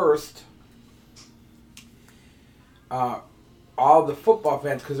 31st, all the football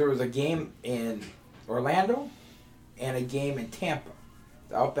fans, because there was a game in Orlando and a game in Tampa.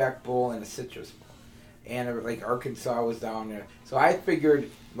 The Outback Bowl and the Citrus Bowl. And like Arkansas was down there. So I figured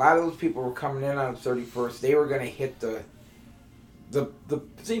a lot of those people were coming in on the 31st. They were going to hit the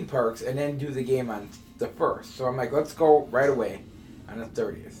theme parks and then do the game on the 1st. So I'm like, let's go right away on the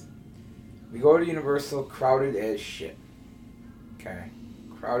 30th. We go to Universal, crowded as shit. Okay?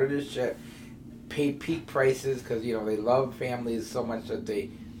 Crowded as shit. Paid peak prices because, you know, they love families so much that they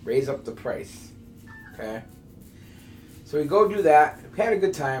raise up the price. Okay? So we go do that. We had a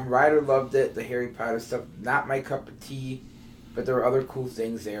good time. Ryder loved it. The Harry Potter stuff, not my cup of tea, but there were other cool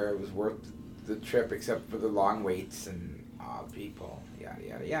things there. It was worth the trip except for the long waits and all the people, yada,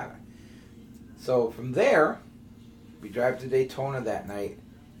 yada, yada. So from there, we drive to Daytona that night,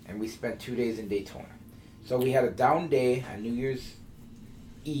 and we spent 2 days in Daytona. So we had a down day on New Year's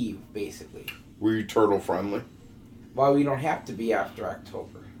Eve, basically. Were you turtle friendly? Well, we don't have to be after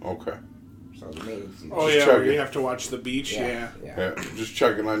October. Okay. So the mating season. Oh, yeah, where you have to watch the beach, yeah. Just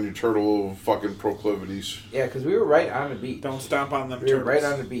checking on your turtle fucking proclivities. Yeah, because we were right on the beach. Don't stomp on them We turtles. were right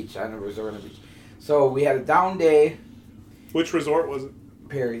on the beach, on the resort on the beach. So we had a down day. Which resort was it?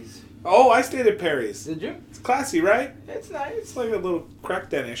 Perry's. Oh, I stayed at Perry's. Did you? It's classy, right? It's nice. It's like a little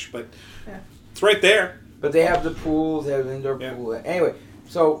crack den-ish, but Yeah. it's right there. But they have the pools, they have an indoor pool. Anyway,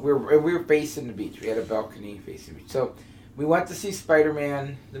 so we were facing the beach. We had a balcony facing the beach. So we went to see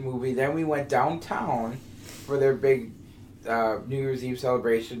Spider-Man, the movie. Then we went downtown for their big New Year's Eve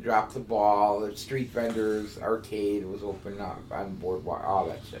celebration. Dropped the ball. The street vendors, arcade was open up on boardwalk, all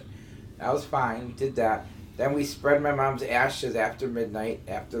that shit. That was fine. We did that. Then we spread my mom's ashes after midnight,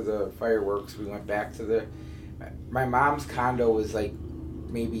 after the fireworks. We went back to my mom's condo was like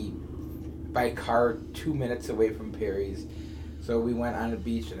maybe by car 2 minutes away from Perry's. So we went on the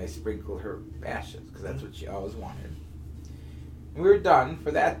beach and I sprinkled her ashes because that's what she always wanted. And we were done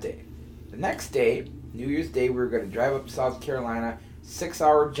for that day. The next day, New Year's Day, we were going to drive up to South Carolina,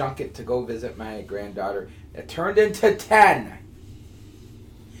 6-hour junket to go visit my granddaughter. It turned into 10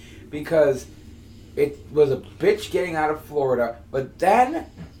 because it was a bitch getting out of Florida. But then,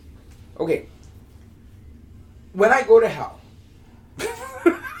 okay, when I go to hell,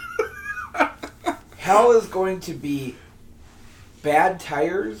 hell is going to be bad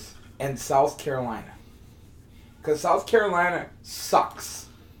tires and South Carolina. Because South Carolina sucks.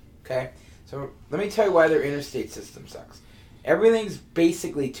 Okay? So let me tell you why their interstate system sucks. Everything's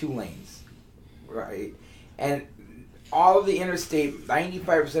basically 2 lanes. Right? And all of the interstate,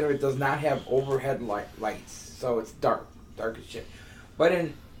 95% of it does not have overhead lights. So it's dark. Dark as shit. But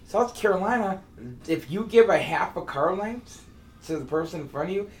in South Carolina, if you give a half a car length, to the person in front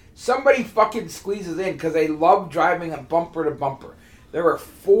of you, somebody fucking squeezes in because they love driving a bumper to bumper. There were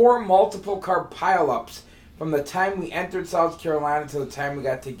 4 multiple car pileups from the time we entered South Carolina to the time we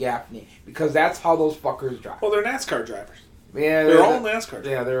got to Gaffney, because that's how those fuckers drive. Well, they're NASCAR drivers. Yeah, they're all NASCAR drivers.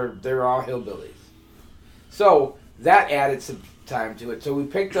 Yeah, they're all hillbillies. So that added some time to it. So we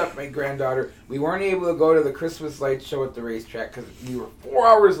picked up my granddaughter. We weren't able to go to the Christmas lights show at the racetrack because we were 4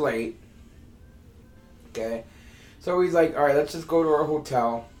 hours late. Okay, so he's like, all right, let's just go to our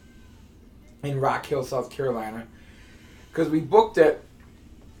hotel in Rock Hill, South Carolina, because we booked it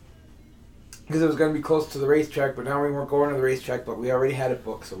because it was going to be close to the racetrack, but now we weren't going to the racetrack, but we already had it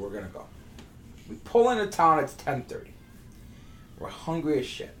booked, so we're going to go. We pull into town, it's 10:30. We're hungry as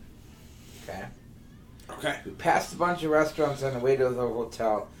shit. Okay? Okay. We passed a bunch of restaurants on the way to the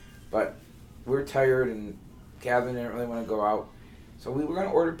hotel, but we're tired and Catherine didn't really want to go out, so we were going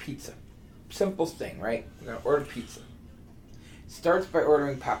to order pizza. Simple thing, right? We're going to order pizza. Starts by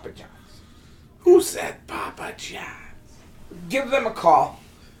ordering Papa John's. Who said Papa John's? Give them a call.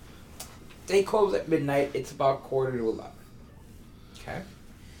 They close at midnight. It's about 10:45. Okay?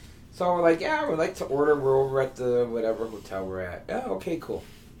 So we're like, yeah, we'd like to order. We're over at the whatever hotel we're at. Oh, okay, cool.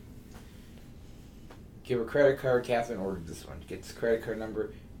 Give her credit card. Catherine ordered this one. Gets the credit card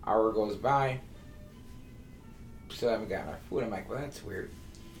number. Hour goes by. Still haven't gotten our food. I'm like, well, that's weird.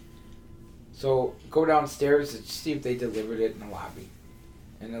 So go downstairs to see if they delivered it in the lobby.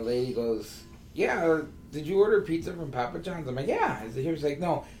 And the lady goes, yeah, did you order pizza from Papa John's? I'm like, yeah. He was like,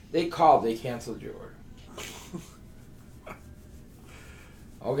 no, they called. They canceled your order.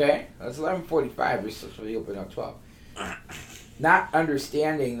 Okay, that's 11:45. We're supposed to be open at 12. Not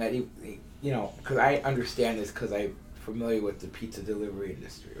understanding that, because I understand this because I'm familiar with the pizza delivery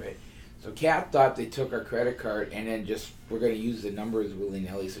industry, right? So Kat thought they took our credit card and then just we're going to use the numbers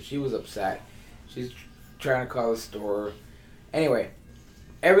willy-nilly, so she was upset. She's trying to call the store. Anyway,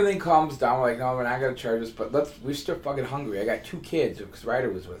 everything calms down. We're like, no, we're not going to charge us, but we're still fucking hungry. I got 2 kids because Ryder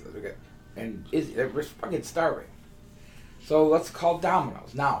was with us. We're fucking starving. So let's call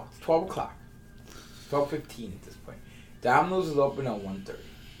Domino's. Now, it's 12 o'clock. 12:15 at this point. Domino's is open at 1:30.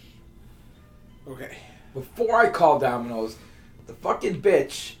 Okay. Before I call Domino's, the fucking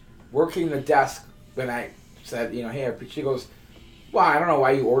bitch working the desk, when I said, hey, she goes, well, I don't know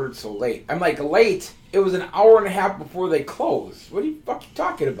why you ordered so late. I'm like, late? It was an hour and a half before they closed. What are you fucking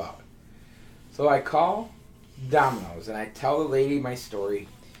talking about? So I call Domino's, and I tell the lady my story.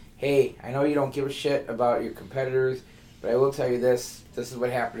 Hey, I know you don't give a shit about your competitors, but I will tell you this. This is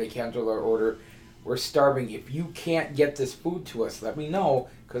what happened. They canceled our order. We're starving. If you can't get this food to us, let me know,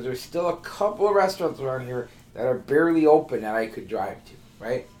 because there's still a couple of restaurants around here that are barely open that I could drive to,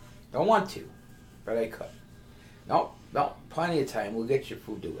 right? Don't want to, but I could. Nope, plenty of time. We'll get your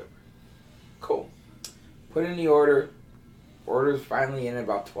food delivered. Cool. Put in the order. Order's finally in at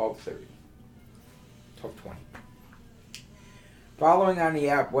about 12:30. 12:20. Following on the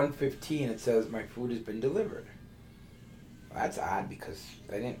app, 1:15, it says my food has been delivered. Well, that's odd because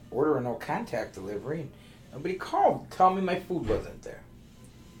I didn't order a no contact delivery. Nobody called to tell me my food wasn't there.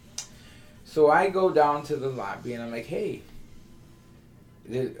 So I go down to the lobby and I'm like, hey,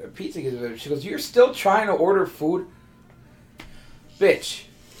 the pizza gets delivered. She goes, you're still trying to order food? Bitch.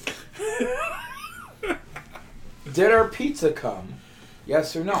 Did our pizza come?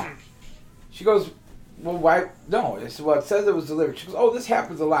 Yes or no? She goes, well, why? No. I said, well, it says it was delivered. She goes, oh, this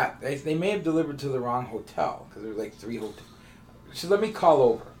happens a lot. They may have delivered to the wrong hotel because there's like 3 hotels. She said, let me call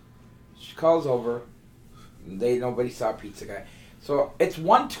over. She calls over. Nobody saw Pizza Guy. So it's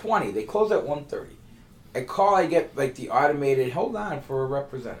 1:20. They close at 1:30. I call, I get like the automated, hold on for a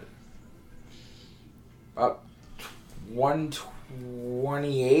representative. About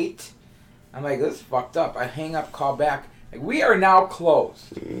 1:28. I'm like, this is fucked up. I hang up, call back. Like, we are now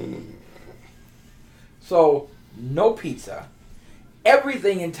closed. So, no pizza.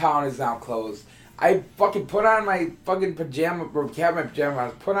 Everything in town is now closed. I fucking put on my fucking pajama, or cabin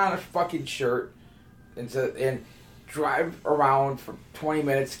pajamas, put on a fucking shirt, and drive around for 20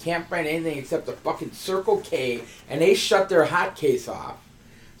 minutes. Can't find anything except a fucking Circle K, and they shut their hot case off.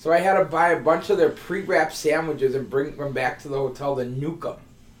 So I had to buy a bunch of their pre-wrapped sandwiches and bring them back to the hotel to nuke them.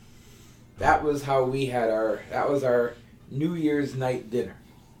 That was how we had our New Year's night dinner.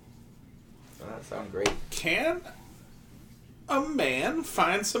 Doesn't that sound great? Can a man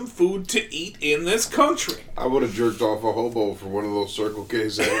find some food to eat in this country? I would have jerked off a hobo for one of those Circle K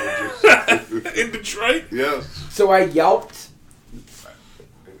sandwiches. In Detroit? Yes. So I Yelped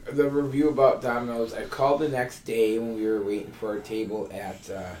the review about Domino's. I called the next day when we were waiting for our table at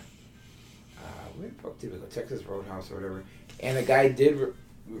where the fuck did we go? Texas Roadhouse or whatever. And the guy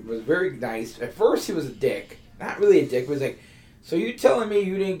was very nice. At first he was a dick. Not really a dick. He was like, So you telling me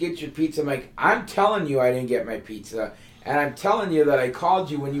you didn't get your pizza? I'm like, I'm telling you I didn't get my pizza. And I'm telling you that I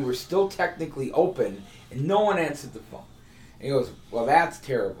called you when you were still technically open and no one answered the phone. And he goes, well, that's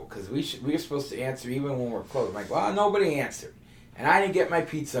terrible because we were supposed to answer even when we're closed. I'm like, well, nobody answered. And I didn't get my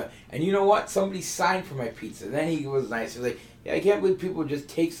pizza. And you know what? Somebody signed for my pizza. And then he was nice. He was like, yeah, I can't believe people just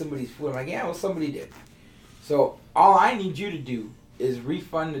take somebody's food. I'm like, yeah, well, somebody did. So all I need you to do is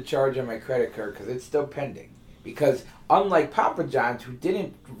refund the charge on my credit card because it's still pending. Because unlike Papa John's, who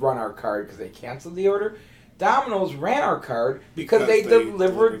didn't run our card because they canceled the order, Domino's ran our card because they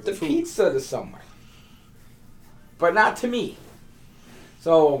delivered the pizza to somewhere. But not to me.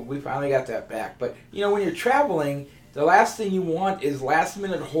 So we finally got that back. But, you know, when you're traveling, the last thing you want is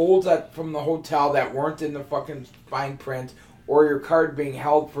last-minute holds from the hotel that weren't in the fucking fine print or your card being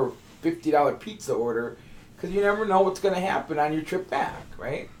held for $50 pizza order because you never know what's going to happen on your trip back,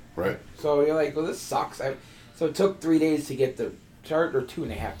 right? Right. So you're like, well, this sucks. So it took 3 days to get the chart, or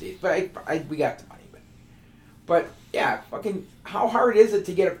 2.5 days. But we got the money. But, yeah, fucking, how hard is it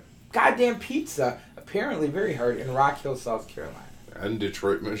to get a goddamn pizza? Apparently very hard in Rock Hill, South Carolina. And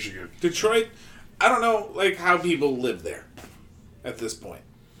Detroit, Michigan. Detroit, I don't know, like, how people live there at this point.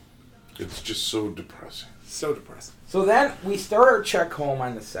 It's just so depressing. So depressing. So then we start our check home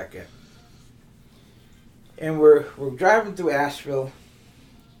on the 2nd. And we're driving through Asheville.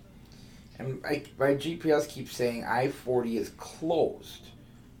 And my GPS keeps saying I-40 is closed.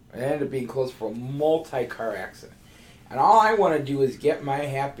 It ended up being closed for a multi-car accident. And all I want to do is get my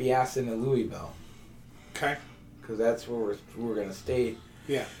happy ass into Louisville. Okay. Because that's where we're going to stay.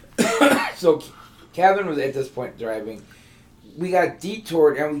 Yeah. So Kevin was at this point driving. We got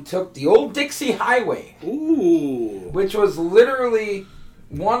detoured and we took the old Dixie Highway. Ooh. Which was literally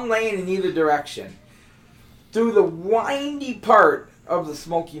one lane in either direction. Through the windy part of the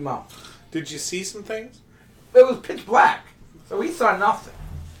Smoky Mountains. Did you see some things? It was pitch black. So we saw nothing.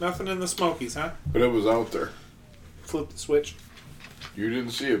 Nothing in the Smokies, huh? But it was out there. Flip the switch. You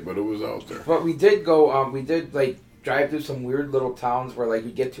didn't see it, but it was out there. But we did go, drive through some weird little towns where, like, you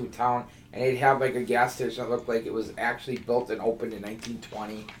get to a town and they'd have, like, a gas station that looked like it was actually built and opened in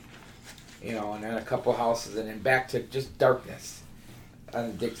 1920. You know, and then a couple houses and then back to just darkness on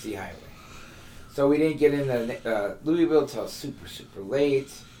the Dixie Highway. So we didn't get into Louisville until super, super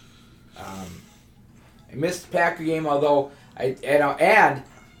late. I missed the Packer game, although I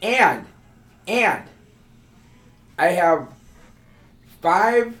have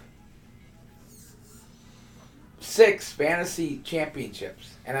 6 fantasy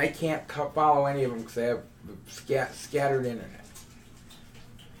championships, and I can't follow any of them because I have scattered internet.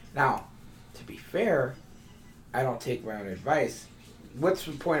 Now, to be fair, I don't take my own advice. What's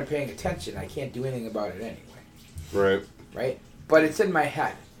the point of paying attention? I can't do anything about it anyway. Right? But it's in my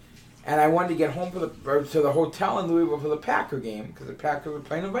head. And I wanted to get home to the hotel in Louisville for the Packer game because the Packers were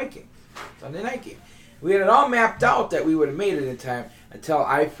playing the Vikings. Sunday night game. We had it all mapped out that we would have made it in time until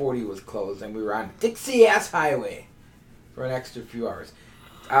I-40 was closed and we were on Dixie-ass highway for an extra few hours.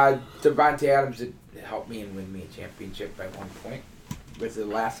 Devontae Adams did help me and win me a championship at one point with the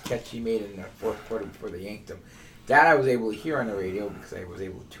last catch he made in the fourth quarter before they yanked him. That I was able to hear on the radio because I was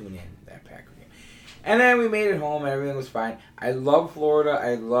able to tune in that Packer game. And then we made it home and everything was fine. I love Florida.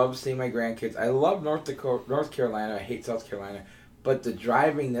 I love seeing my grandkids. I love North Carolina. I hate South Carolina. But the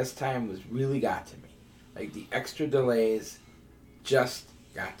driving this time really got to me. Like, the extra delays just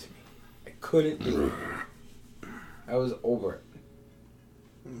got to me. I couldn't do it. I was over it.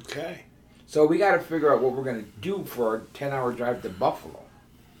 Okay. So we got to figure out what we're going to do for our 10-hour drive to Buffalo.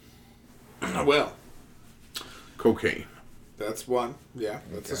 Well. Cocaine. That's one. Yeah,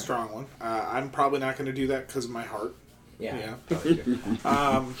 that's a strong one. I'm probably not going to do that because of my heart. Yeah. Probably good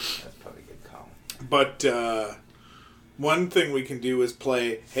call. That's probably a good call. But one thing we can do is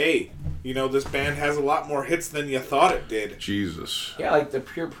play, hey, you know, this band has a lot more hits than you thought it did. Jesus. Yeah, like the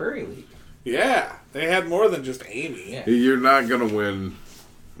Pure Prairie League. Yeah, they had more than just Amy. Yeah. You're not going to win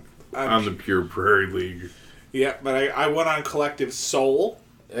on the Pure Prairie League. Yeah, but I went on Collective Soul.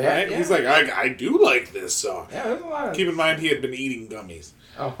 Yeah, Right? yeah. He's like, I do like this song. Yeah, there's a lot of... Keep in mind, he had been eating gummies.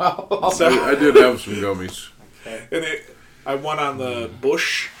 Oh, well. So, I did have some gummies. and I went on the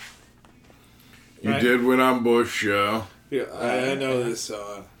Bush. You Right? did win on Bush, yeah. Yeah, I know this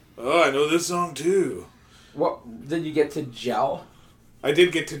song. Oh, I know this song too. What did you get to Gel? I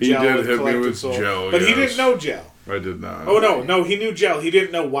did get to He Gel did with hit me Collective with Soul. Gel, But he yes. didn't know Gel. I did not. Oh, no, he knew Gel. He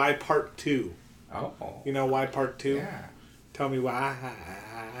didn't know why Part 2. Oh. You know why Part 2? Yeah. Tell me why.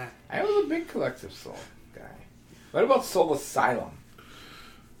 I was a big Collective Soul guy. What about Soul Asylum?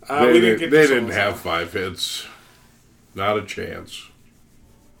 They we didn't get they to Soul didn't have Asylum. 5 hits. Not a chance.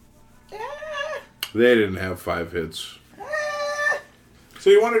 Eh, They didn't have 5 hits. eh. So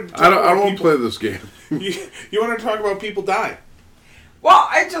you wanted to talk I don't want to people, play this game. you wanted to talk about people die. Well,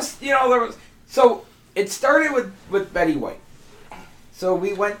 I just, there was... So, it started with Betty White. So,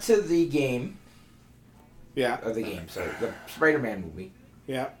 we went to the game. Yeah. The Spider-Man movie.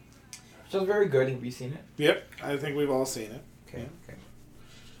 Yeah. Which was very good. Have you seen it? Yep. I think we've all seen it. Okay.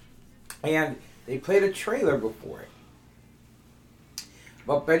 And they played a trailer before it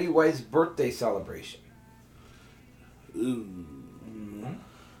about Betty White's birthday celebration. Ooh. Mm-hmm.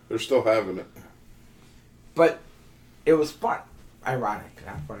 They're still having it. But it was fun. Ironic,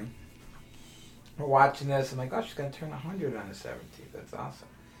 not funny. We're watching this. I'm like, oh, she's going to turn 100 on the 17th. That's awesome.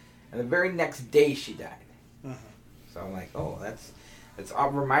 And the very next day, she died. Mm-hmm. So I'm like, oh, that's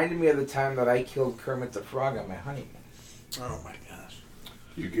reminded me of the time that I killed Kermit the Frog on my honeymoon. Oh, my gosh.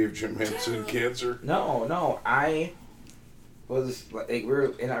 You gave Jim Henson cancer? No. I was, like, we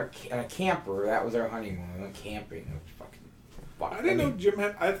were in a camper. That was our honeymoon. We went camping. It was fucking... I didn't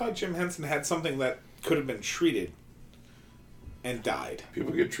know I thought Jim Henson had something that could have been treated and died.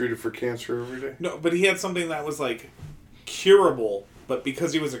 People get treated for cancer every day? No, but he had something that was, like, curable, but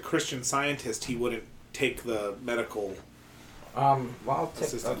because he was a Christian Scientist, he wouldn't take the medical... Well, I'll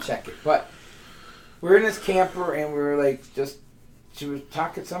check it. But we were in this camper, and we were, like, she was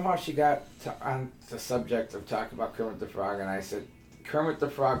talking, somehow she got on the subject of talking about Kermit the Frog, and I said, Kermit the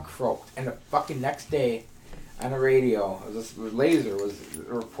Frog croaked. And the fucking next day, on the radio, this laser was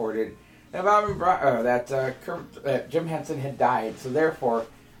reported that Jim Henson had died, so therefore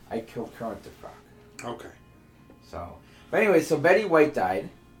I killed Kermit the Frog. Okay. So, but anyway, so Betty White died.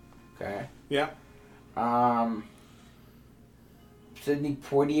 Okay. Yeah. Sidney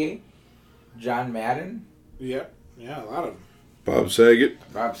Poitier, John Madden. Yeah. Yeah, a lot of them. Bob Saget.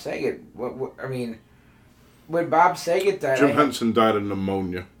 What I mean, when Bob Saget died, Jim Henson died of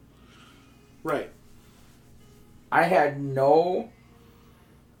pneumonia. Right. I had no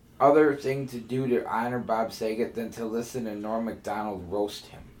other thing to do to honor Bob Saget than to listen to Norm Macdonald roast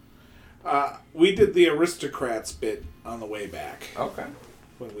him. We did the Aristocrats bit on the way back. Okay.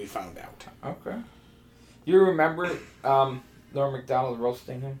 When we found out. Okay. You remember Norm Macdonald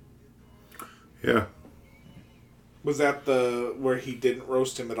roasting him? Yeah. Was that where he didn't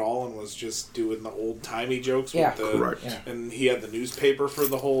roast him at all and was just doing the old timey jokes? Yeah, correct. Yeah. And he had the newspaper for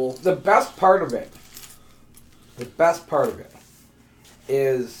the whole. The best part of it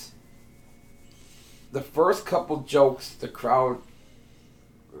is the first couple jokes. The crowd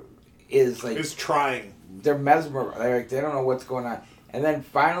is trying. They're mesmerized. They don't know what's going on, and then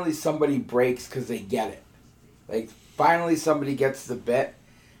finally somebody breaks because they get it. Like finally somebody gets the bit.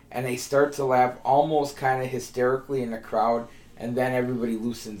 And they start to laugh almost kind of hysterically in the crowd, and then everybody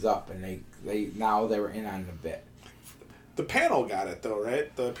loosens up, and they're in on the bit. The panel got it though,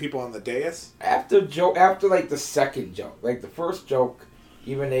 right? The people on the dais. After like the second joke, like the first joke,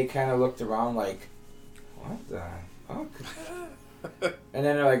 even they kind of looked around like, what the fuck? And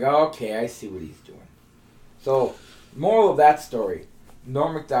then they're like, oh, okay, I see what he's doing. So, moral of that story: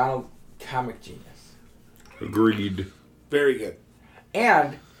 Norm Macdonald, comic genius. Agreed. Very good.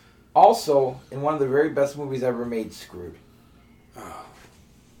 And also, in one of the very best movies ever made, Screwed. Oh.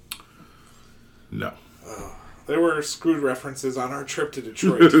 No. Oh. There were Screwed references on our trip to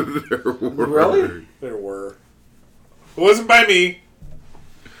Detroit. There were. Really? There were. It wasn't by me.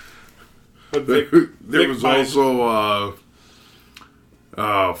 But there was also,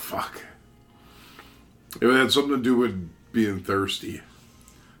 oh, fuck. It had something to do with being thirsty.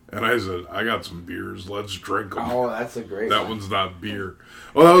 And I said, I got some beers. Let's drink them. Oh, that's a great That one. one's not beer.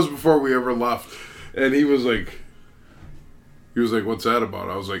 Oh, that was before we ever left. And he was like, what's that about?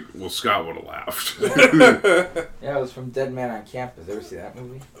 I was like, well, Scott would have laughed. Yeah, it was from Dead Man on Campus. Ever see that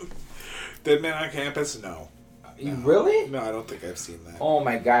movie? Dead Man on Campus? No. You really? No, I don't think I've seen that. Oh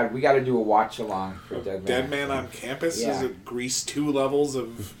my God, we got to do a watch along for Dead Man. Dead Man on Campus? Yeah. Is it Grease 2 levels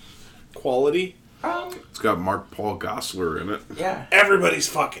of quality? It's got Mark Paul Gosselaar in it. Yeah. Everybody's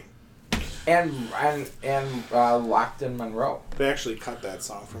fucking. And Lockton Monroe. They actually cut that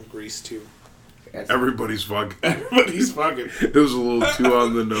song from Grease 2. Everybody's fucking. Everybody's fucking. It was a little too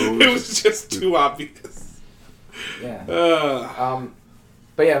on the nose. It was just too obvious. Yeah.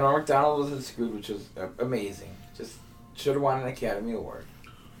 But yeah, Norm Macdonald was in Screwed, which was amazing. Just should have won an Academy Award.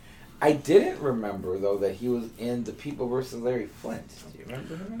 I didn't remember, though, that he was in The People vs. Larry Flint. Do you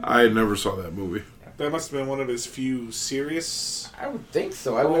remember him? I never saw that movie. That must have been one of his few serious... I would think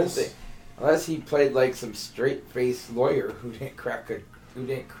so. I wouldn't think... Unless he played, like, some straight-faced lawyer who didn't crack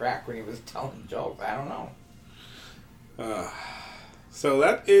when he was telling jokes. I don't know. So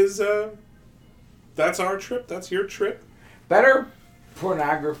that is... that's our trip. That's your trip. Better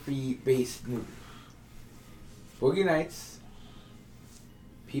pornography-based movie. Boogie Nights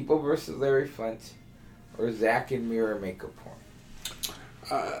People versus Larry Flint, or Zack and Mira makeup porn?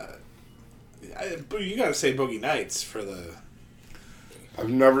 You gotta say Boogie Nights for the... I've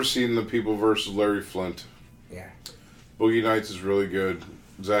never seen the People versus Larry Flint. Yeah. Boogie Nights is really good.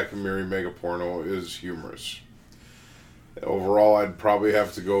 Zack and Miri Mega Porno is humorous. Overall, I'd probably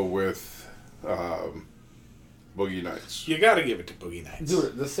have to go with Boogie Nights. You gotta give it to Boogie Nights.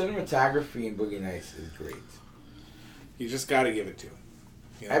 Dude, the cinematography in Boogie Nights is great. You just gotta give it to him.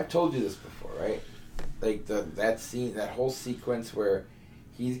 You know? I've told you this before, right? Like that scene, that whole sequence where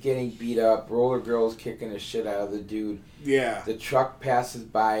he's getting beat up, Roller Girl's kicking the shit out of the dude. Yeah. The truck passes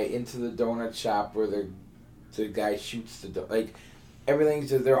by into the donut shop where the guy shoots the like everything's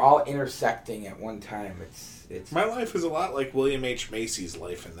just, they're all intersecting at one time. It's My life is a lot like William H. Macy's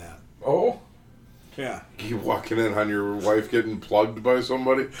life in that. Oh? Yeah. You walking in on your wife getting plugged by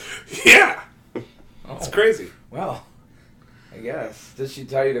somebody? Yeah. Oh. It's crazy. Well, I guess. Did she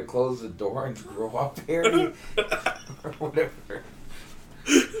tell you to close the door and grow up, Harry? Or whatever.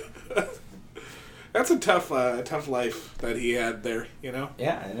 That's a tough life that he had there, you know?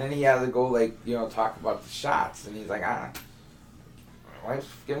 Yeah, and then he had to go, talk about the shots. And he's like, my wife's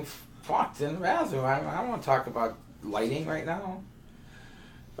getting fucked in the bathroom. I don't want to talk about lighting right now.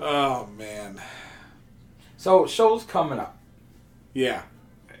 Oh, man. So, show's coming up. Yeah.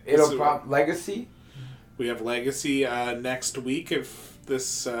 Legacy? We have Legacy next week if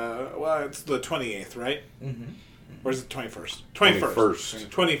this... it's the 28th, right? Mm-hmm. Or is it 21st?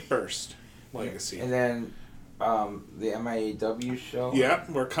 21st. Legacy. And then the MIAW show? Yeah,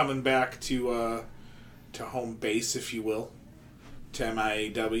 we're coming back to home base, if you will. To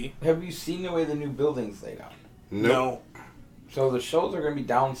MIAW. Have you seen the way the new building's laid out? No. So the shows are going to be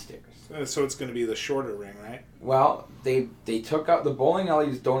downstairs. So it's going to be the shorter ring, right? Well, they took out... The bowling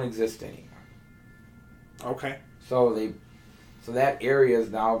alleys don't exist anymore. Okay. So that area is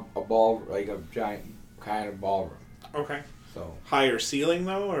now a giant kind of ballroom. Okay. So higher ceiling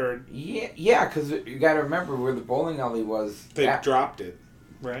though, or yeah, because you got to remember where the bowling alley was. They dropped it,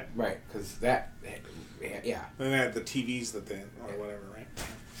 right? Right, because that, yeah. And they had the TVs that they or whatever, right?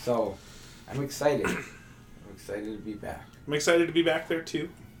 So, I'm excited. I'm excited to be back. I'm excited to be back there too.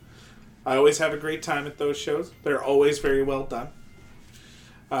 I always have a great time at those shows. They're always very well done.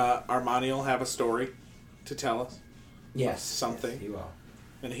 Armani will have a story to tell us. Yes, something. Yes, he will.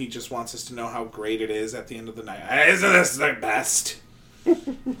 And he just wants us to know how great it is at the end of the night. Isn't this the best?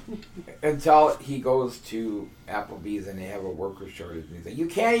 Until he goes to Applebee's and they have a worker shortage. And he's like, you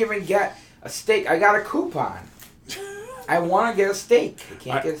can't even get a steak. I got a coupon. I want to get a steak. I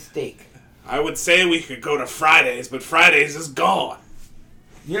can't get a steak. I would say we could go to Fridays, but Fridays is gone.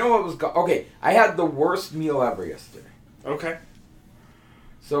 You know what was okay, I had the worst meal ever yesterday. Okay.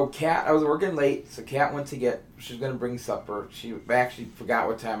 So Kat, I was working late, so Kat went to she was going to bring supper. She actually forgot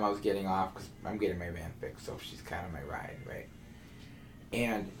what time I was getting off because I'm getting my van fixed, so she's kind of my ride, right?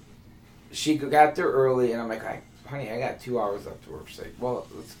 And she got there early, and I'm like, honey, I got 2 hours left to work. She's like, well,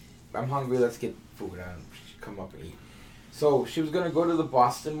 I'm hungry, let's get food. She come up and eat. So she was going to go to the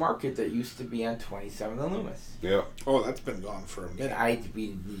Boston Market that used to be on 27th and Loomis. Yeah. Oh, that's been gone for a minute.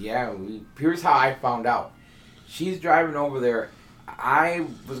 And here's how I found out. She's driving over there. I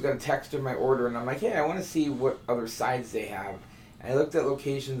was going to text her my order, and I'm like, hey, I want to see what other sides they have. And I looked at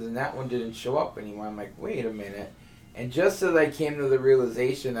locations, and that one didn't show up anymore. I'm like, wait a minute. And just as I came to the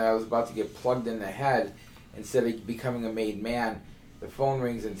realization that I was about to get plugged in the head instead of becoming a made man, the phone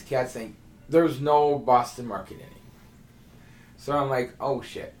rings, and it's Kat saying, there's no Boston Market anymore. So I'm like, oh,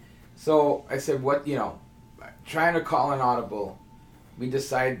 shit. So I said, trying to call an audible, we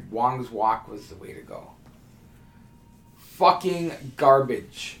decided Wong's Walk was the way to go. Fucking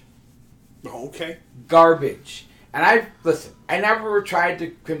garbage. Okay. Garbage. And I never tried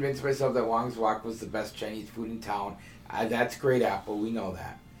to convince myself that Wong's Walk was the best Chinese food in town. That's Great Apple, we know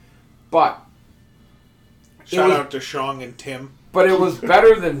that. But shout out to Shong and Tim. But it was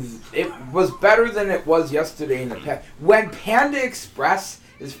better than it was yesterday in the past. When Panda Express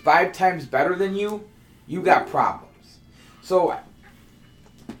is 5 times better than you got problems. So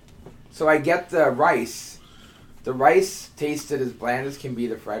I get the rice. The rice tasted as bland as can be,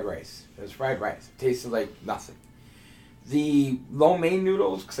 the fried rice. It was fried rice. It tasted like nothing. The lo mein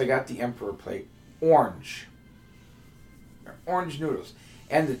noodles, because I got the Emperor plate, orange. Orange noodles.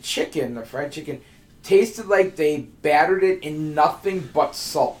 And the chicken, the fried chicken, tasted like they battered it in nothing but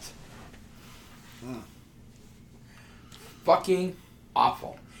salt. Fucking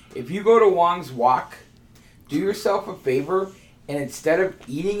awful. If you go to Wong's Walk, do yourself a favor, and instead of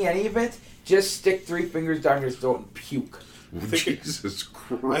eating any of it, just stick 3 fingers down your throat and puke. Jesus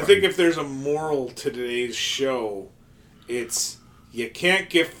Christ. I think if there's a moral to today's show, it's you can't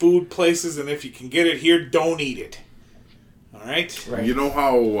get food places, and if you can get it here, don't eat it. All right? Right. You know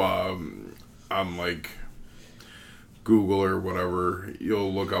how on like Google or whatever,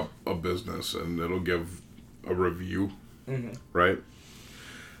 you'll look up a business and it'll give a review, right?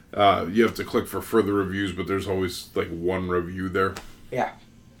 You have to click for further reviews, but there's always like one review there. Yeah.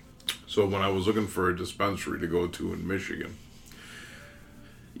 So when I was looking for a dispensary to go to in Michigan,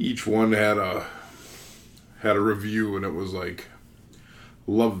 each one had a review, and it was like,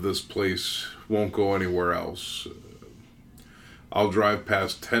 love this place, won't go anywhere else. I'll drive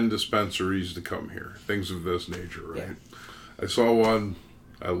past 10 dispensaries to come here. Things of this nature, right? Yeah. I saw one,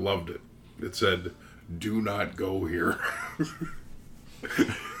 I loved it. It said, do not go here.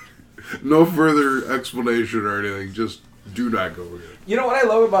 No further explanation or anything, just do not go here. You know what I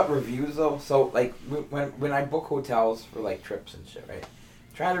love about reviews, though? So, like, when I book hotels for, like, trips and shit, right?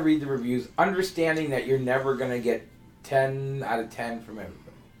 Try to read the reviews, understanding that you're never going to get 10 out of 10 from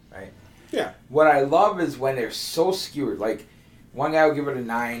everybody, right? Yeah. What I love is when they're so skewed. Like, one guy will give it a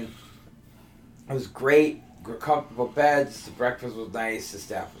 9. It was great, comfortable beds, the breakfast was nice, the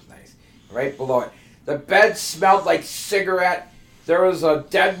staff was nice. Right below it, the bed smelled like cigarette. There was a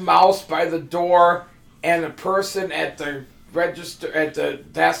dead mouse by the door, and the person at the register at the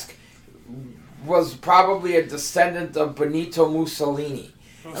desk was probably a descendant of Benito Mussolini.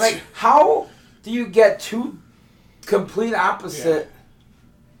 Like, how do you get two complete opposite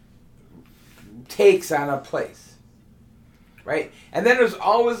takes on a place? Right? And then there's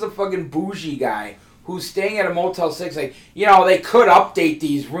always a fucking bougie guy who's staying at a Motel 6, like, you know, they could update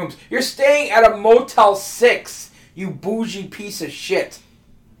these rooms. You're staying at a Motel 6, you bougie piece of shit.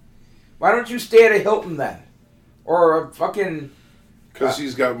 Why don't you stay at a Hilton then? Or a fucking... Because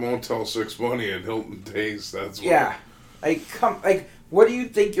he's got Motel 6 money and Hilton taste, that's why. Yeah. Like, what do you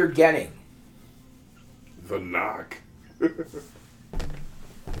think you're getting? The knock.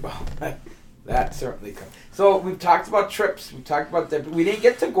 Well, that certainly comes. So, we've talked about trips. We talked about that. We didn't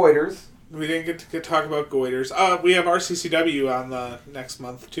get to goiters. We didn't get to talk about goiters. We have RCCW on the next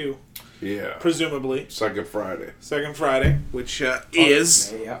month, too. Yeah. Presumably. Second Friday. Second Friday, which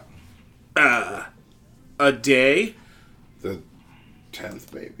is a day The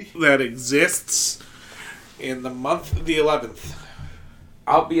 10th, maybe. that exists in the month of the 11th.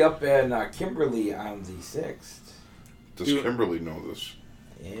 I'll be up in Kimberly on the 6th. Does Kimberly know this?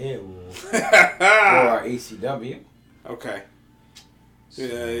 Ew. Or ACW. Okay.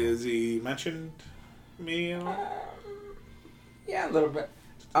 Has he mentioned me at all? Yeah, a little bit.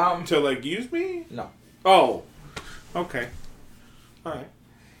 To, like, use me? No. Oh. Okay. Alright.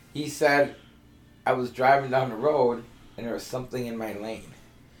 He said I was driving down the road and there was something in my lane.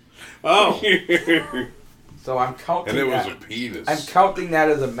 Oh. So I'm counting And it was that. a penis. I'm counting that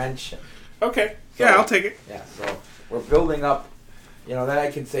as a mention. Okay. Yeah, I'll take it. Yeah, so we're building up. You know, then I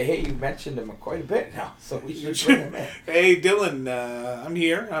can say, hey, you mentioned him quite a bit now, so we should bring him in. Hey, Dylan, I'm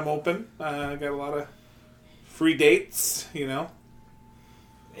here. I'm open. I got a lot of free dates, you know.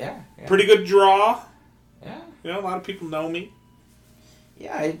 Yeah. Pretty good draw. Yeah. You know, a lot of people know me.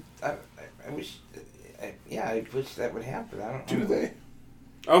 Yeah, I wish... I wish that would happen. I don't know. Do they?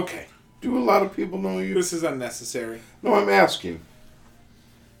 Okay. Do a lot of people know you? This is unnecessary. No, I'm asking.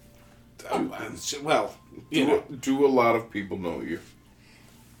 Well, you know. Do a lot of people know you?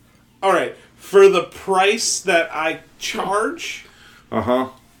 All right. For the price that I charge, Uh-huh.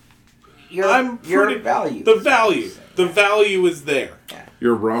 Your value. The value is there. Yeah.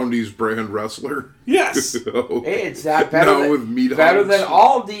 You're Roundy's brand wrestler? Yes. Okay. Hey, it's not better Now than, with meat better hogs. than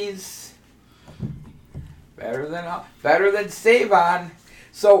Aldi's. Better than Save-On.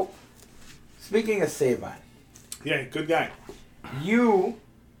 So, speaking of Save-On, Yeah, good guy. you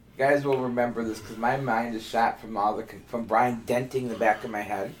guys will remember this because my mind is shot from Brian denting the back of my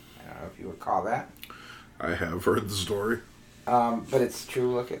head. I don't know if you recall that. I have heard the story. But it's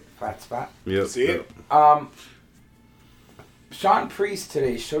true. Look at flat spot. Yep. See it? Sean Priest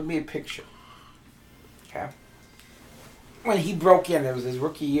today showed me a picture. Okay. When he broke in, it was his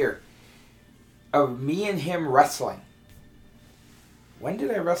rookie year, of me and him wrestling. When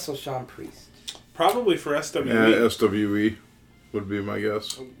did I wrestle Sean Priest? Probably for SWE. Yeah, SWE would be my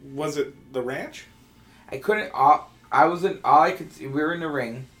guess. Was it the ranch? I couldn't. I was in. All I could see. We were in the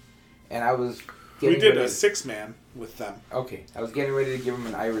ring, and I was. We did a 6-man with them. Okay, I was getting ready to give him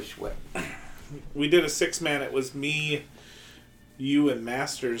an Irish whip. We did a 6-man. It was me, you, and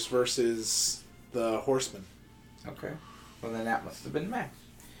Masters versus the Horseman. Okay. Well, then that must have been the match.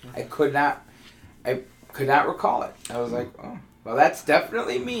 I could not recall it. I was like, oh, well, that's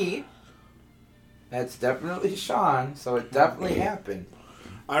definitely me. That's definitely Sean. So it definitely happened.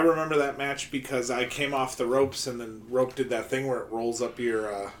 I remember that match because I came off the ropes and then rope did that thing where it rolls up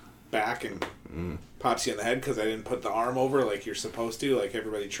your back and pops you in the head because I didn't put the arm over like you're supposed to, like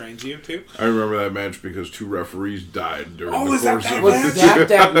everybody trains you to. I remember that match because 2 referees died during the is that course that of match? Was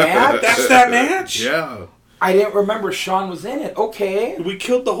that match? That's that match? Yeah. I didn't remember Sean was in it. Okay. We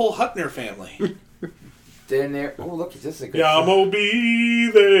killed the whole Hutner family. Then there. Oh, look, this is a good. Yamo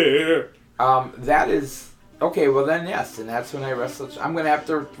be there. That is okay. Well, then yes, and that's when I wrestled. I'm gonna have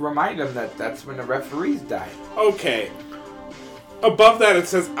to remind him that that's when the referees died. Okay. Above that, it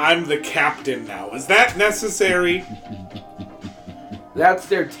says, "I'm the captain now." Is that necessary? That's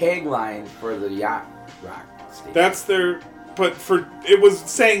their tagline for the Yacht Rock station. That's their... But it was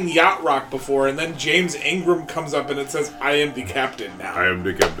saying Yacht Rock before, and then James Ingram comes up and it says, "I am the captain now." I am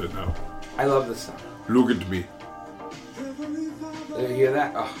the captain now. I love this song. Look at me. Did you hear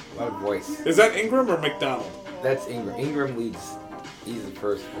that? Oh, what a voice. Is that Ingram or McDonald? That's Ingram. Ingram leads. He's the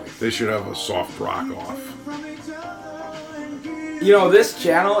first voice. They should have a soft rock off. You know, this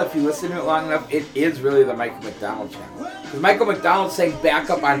channel, if you listen to it long enough, it is really the Michael McDonald channel. Because Michael McDonald sang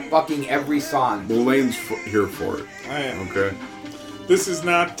backup on fucking every song. Mullane's here for it. I am. Okay. This is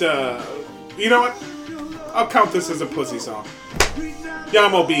not, you know what? I'll count this as a pussy song.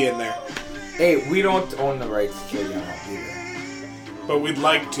 Yamo be in there. Hey, we don't own the rights to Yamo either. But we'd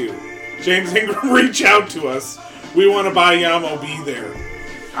like to. James Ingram, reach out to us. We want to buy Yamo be there.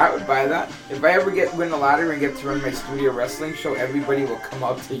 I would buy that. If I ever win the lottery and get to run my studio wrestling show, everybody will come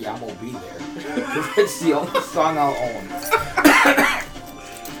out to Yamo Be There. Because it's the only song I'll own.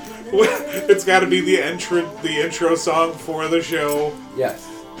 It's got to be the intro song for the show. Yes.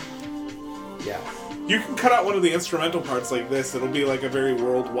 Yes. You can cut out one of the instrumental parts like this. It'll be like a very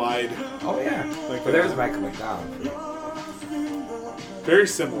worldwide. Oh, yeah. Like But there's Michael McDonald. Very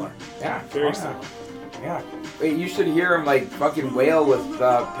similar. Yeah. Very similar. Yeah. Wait, you should hear him like fucking wail with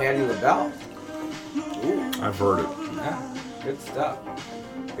Patti LaBelle. Ooh. I've heard it. Yeah. Good stuff.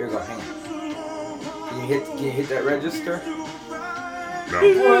 Here we go. Hang on. Can you hit that register? No.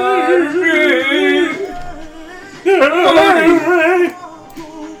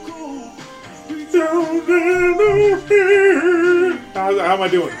 How am I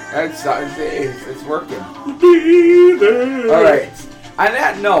doing? It's working. All right. On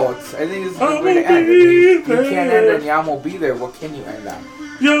that note, I think this is a good way to end. You can't end on Yamo Be There. What can you end on?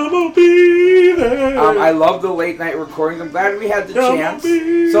 Yamo be there. I love the late night recordings. I'm glad we had the chance.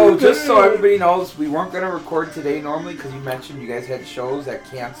 So just so everybody knows, we weren't going to record today normally because you mentioned you guys had shows that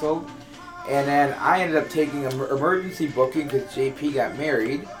canceled. And then I ended up taking an emergency booking because JP got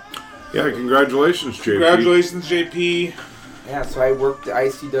married. Yeah, congratulations, JP. Congratulations, JP. Yeah, so I worked the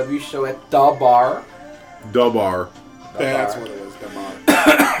ICW show at The Bar. Dub-R. That's what it was, the bar.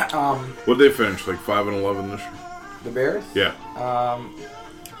 What'd they finish? Like 5-11 this year? The Bears? Yeah.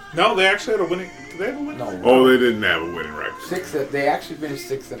 No, they actually had a winning. Did they have a winning? No. Oh, they didn't have a winning record. They actually finished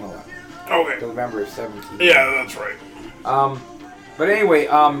 6-11. Okay. November of 17. Yeah, that's right. But anyway,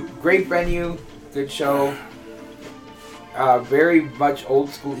 great venue, good show. Very much old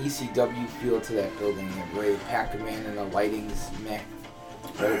school ECW feel to that building. Where they pack them in and the lighting's meh.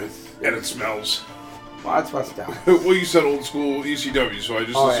 But And it smells. Well, that's what's down. Well, you said old school ECW, so I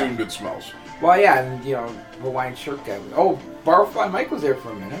just assumed it smells. Well, yeah, and you know, Hawaiian shirt guy. Oh, Barfly Mike was there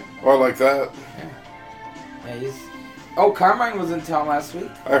for a minute. Oh, I like that. Yeah, Oh, Carmine was in town last week.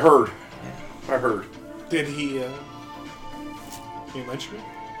 I heard. Yeah. I heard. Did he, you mention it?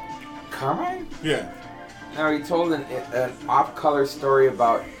 Carmine? Yeah. No, he told an off-color story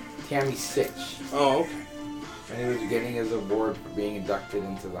about Tammy Sitch. Oh, okay. And he was getting his award for being inducted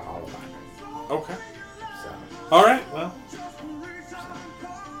into the Hall of Honor. Okay. So. All right, well.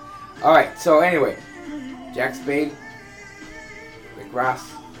 All right, so anyway, Jack Spade, Rick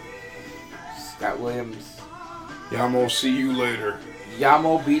Ross, Scott Williams. Yamo, see you later.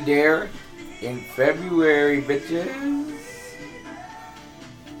 Yamo be there in February, bitches.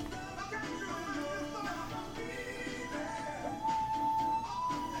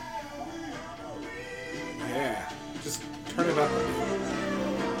 Yeah. Just turn it up.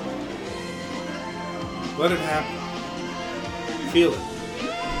 Let it happen. Feel it.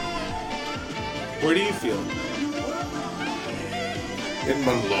 Where do you feel it? In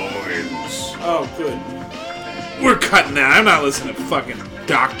my loins. Oh, good. We're cutting that. I'm not listening to fucking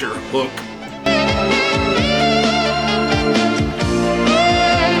Dr. Hook.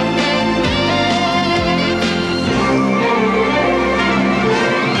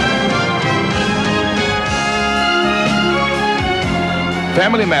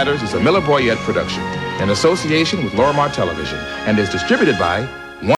 Family Matters is a Miller Boyette production in association with Lorimar Television and is distributed by